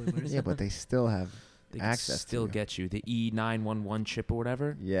presidential alerts. Yeah, but they still have They can access to still you. get you. The E911 chip or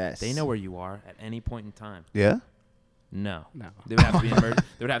whatever. Yes. They know where you are at any point in time. Yeah? No. No. There would have to be an there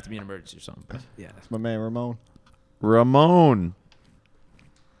would have to be an emergency or something. But Yeah. My man Ramon. Ramon.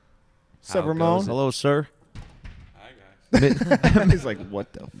 What's up, How it Ramon? goes. Hello, sir. He's like,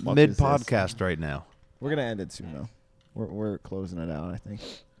 what the fuck Mid is this? podcast right now. We're gonna end it soon though. We're closing it out. I think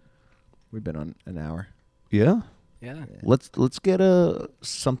we've been on an hour. Yeah? Yeah. Let's get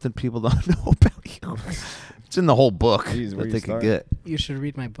something people don't know about you. It's in the whole book Jeez, where that you they could start? get. You should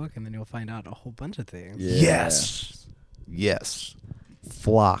read my book, and then you'll find out a whole bunch of things. Yeah. Yes. Yes.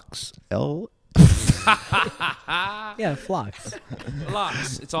 Flocks. Yeah, flocks.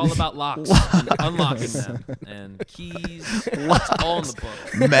 Locks. It's all about locks. And unlocking them. And keys. It's all in the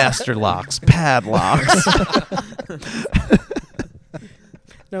book. Master locks. Padlocks.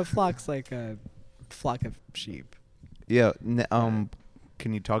 No, flocks like a flock of sheep. Yeah. Can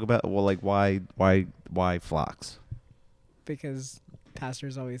you talk about why flocks? Because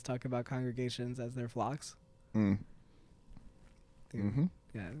pastors always talk about congregations as their flocks. Mm. Dude. Mm-hmm.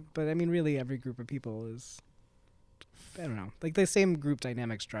 Yeah, but I mean, really, every group of people is, I don't know, like the same group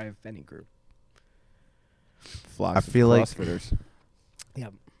dynamics drive any group. Flocks I feel of like- CrossFitters. Yeah,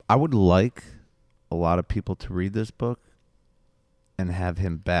 I would like a lot of people to read this book and have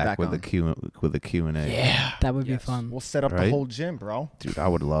him back with on. a Q&A. that would Yes. be fun. We'll set up the Right? whole gym, bro. Dude, I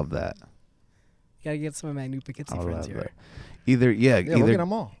would love that. Gotta get some of my new Poughkeepsie I would friends love here. that. Either Yeah, look at either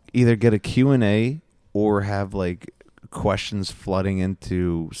them all. either get a Q&A or have like questions flooding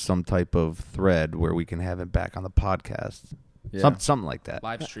into some type of thread where we can have him back on the podcast. Yeah. Something like that.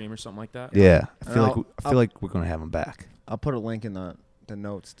 Live stream or something like that. Yeah. I And feel like I'll- I feel like we're going to have him back. I'll put a link in the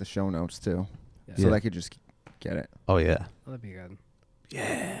notes, the show notes too, Yeah. so Yeah. they could just get it. Oh yeah. Oh, that'd be good.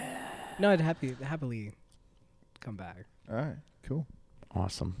 Yeah. No, I'd happily come back. All right, cool.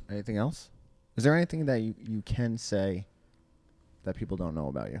 Awesome. Anything else? Is there anything that you can say that people don't know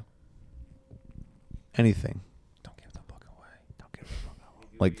about you? Anything. Don't give the book away. Don't give a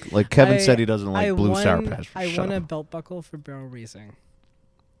fuck. Like Kevin I- said he doesn't like I blue won, sour patch. I Shut won a up. belt buckle for barrel racing.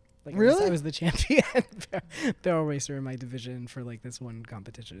 Like Really? I was the champion barrel racer in my division for like this one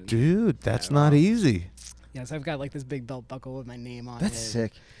competition. Dude, that's Yeah, not wow. easy. Yes, I've got like this big belt buckle with my name on That's it.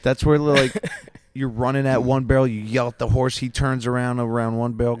 sick. That's where like you're running at one barrel, you yell at the horse, he turns around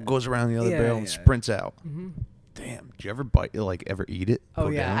one barrel, goes around the other Yeah, barrel, and yeah. sprints out. hmm Damn, did you ever ever eat it? Oh Go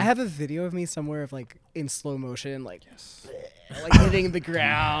yeah, down? I have a video of me somewhere of like in slow motion, like like hitting the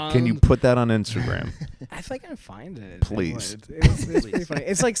ground. Can you put that on Instagram? If I can find it, I Please. would. It's pretty funny.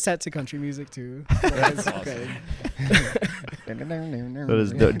 It's like set to country music too. Like,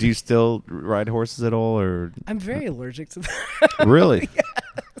 it's good. Do you still ride horses at all, or I'm very allergic to that. really?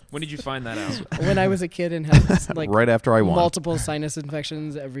 When did you find that out? When I was a kid and had like right after I won. multiple sinus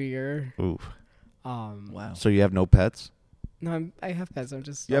infections every year. Oof. Wow. So you have no pets? No, I have pets. I'm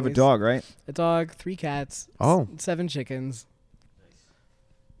just You have a always- dog, right? A dog, 3 cats. Oh. 7 chickens.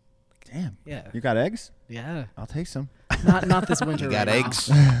 Damn. Yeah. You got eggs? Yeah. I'll take some. Not this winter. You got right now. eggs?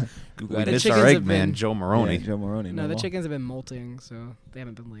 You We got The miss chickens our egg have man, been- Joe Maroney. Yeah, Joe Maroney. No, the more. chickens have been molting, so they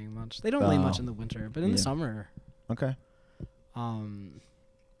haven't been laying much. They don't lay much Oh. in the winter, but in Yeah. the summer, Okay. um,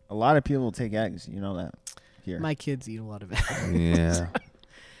 A lot of people take eggs. You know that. Here. my kids eat a lot of it. Yeah.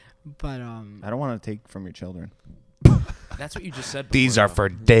 But I don't want to take from your children. That's what you just said. These before, are though. for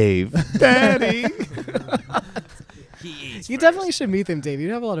Dave. Daddy. He eats You first. definitely should meet them, Dave.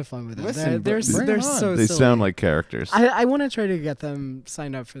 You'd have a lot of fun with them. Listen, they're bring they're them on. so They silly. sound like characters. I want to try to get them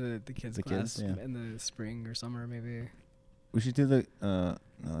signed up for the kids The class kids, yeah. in the spring or summer maybe. We should do the. No,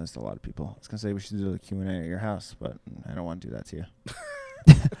 there's a lot of people. I was gonna say we should do the Q&A at your house, but I don't want to do that to you.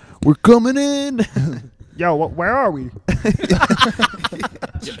 We're coming in. Yo, where are we?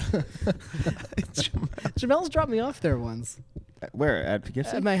 Jamel's dropped me off there once Where at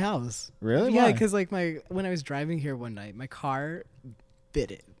Poughkeepsie? at my house. Really? Yeah, Why? because like when I was driving here one night, my car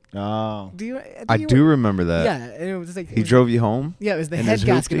bit it. Oh. Do you? think I you do were- remember that. Yeah, and it was like He drove you home. Yeah, it was the in head his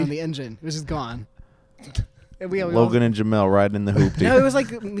gasket hoopty? on the engine. It was just gone. And we all- Logan and Jamel riding in the hoopty. No, it was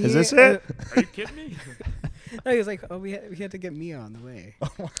like me. Is this it? Are you kidding me? No, he was like, oh, we had to get Mia on the way. Oh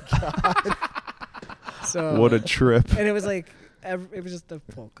my god. So What a trip. and it was like it was just a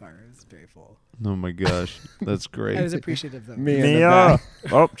full car. It was very full. Oh my gosh, that's great. I was appreciative though. Me in the back.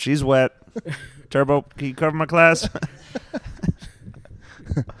 Oh, she's wet. Turbo, can you cover my class?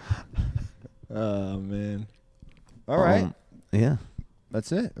 Oh man. All right. Yeah.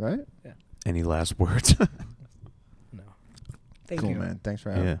 That's it, right? Any last words? No. Thank cool, you. man. Thanks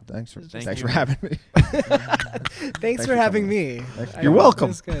for having. Yeah. Thanks for Thank thanks you. for having me. Thanks for for having coming. me. Thanks for I- You're coming. welcome.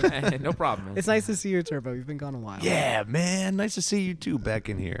 It's good. No problem. Man. It's nice to see you, Turbo. You've been gone a while. Yeah, man. Nice to see you too back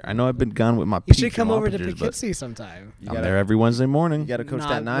in here. I know I've been gone with my You should peach come and over to Wappagers, but Poughkeepsie sometime. You I'm gotta- there every Wednesday morning. You got to coach Not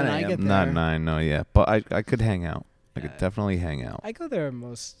that 9 when I a.m. get Not there. 9, no, yeah. But I could hang out. I could Yeah. definitely hang out. I go there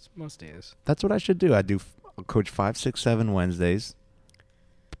most days. That's what I should do. I'll coach 5, 6, 7 Wednesdays.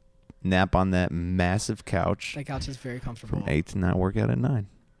 Nap on that massive couch That couch is very comfortable. from 8 to 9. Work out at 9.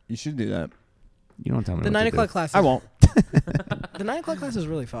 You should do that. You don't tell me The what 9 to o'clock do. class. I won't. The 9 o'clock class is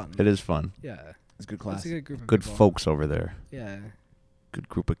really fun. It is fun. Yeah. It's a good It's class. a good group of Good people. folks over there. Yeah. Good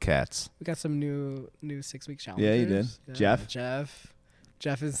group of cats. We got some new 6-week challengers. Yeah, you did. Jeff?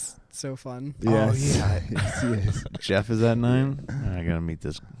 Jeff is so fun. Oh, yeah. yes, he is. Jeff is at 9. I gotta meet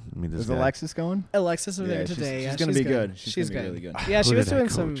this Is guy. Alexis going? Alexis was Yeah, there she's- today. she's Yeah, gonna be good. She's gonna be really good. Yeah, she Who was did I doing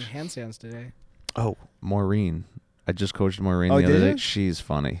some coach? handstands today. Oh, Maureen. I just coached Maureen Oh, the other did day. you? She's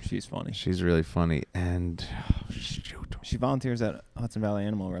funny. She's funny. She's really funny. And shoot. She volunteers at Hudson Valley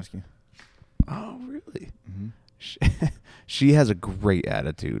Animal Rescue. Oh, really? Mm-hmm. She has a great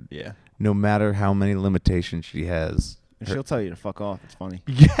attitude. Yeah. No matter how many limitations she has. And Her- she'll tell you to fuck off. It's funny.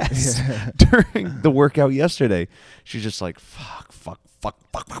 Yes. Yeah. During the workout yesterday, she's just like, fuck.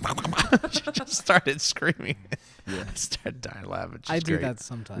 She just started screaming. Yeah. I started dying laughing. I She's do great. that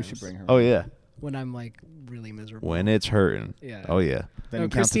sometimes. We should bring her. Oh, on. yeah. when I'm like really miserable. When it's hurting. Yeah. Oh, yeah. Then No, you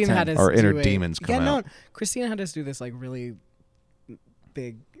count to Christine 10. had us Our inner do demons come out. Christina had us do this like really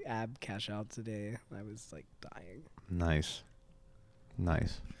big ab cash out today. I was like dying. Nice.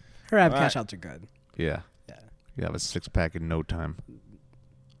 Her ab All cash right. outs are good. Yeah. Yeah. You have a 6-pack in no time.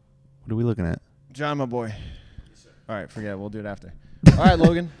 What are we looking at? John, my boy. All right, forget it. We'll do it after. All right,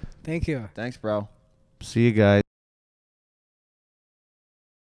 Logan. Thank you. Thanks, bro. See you guys.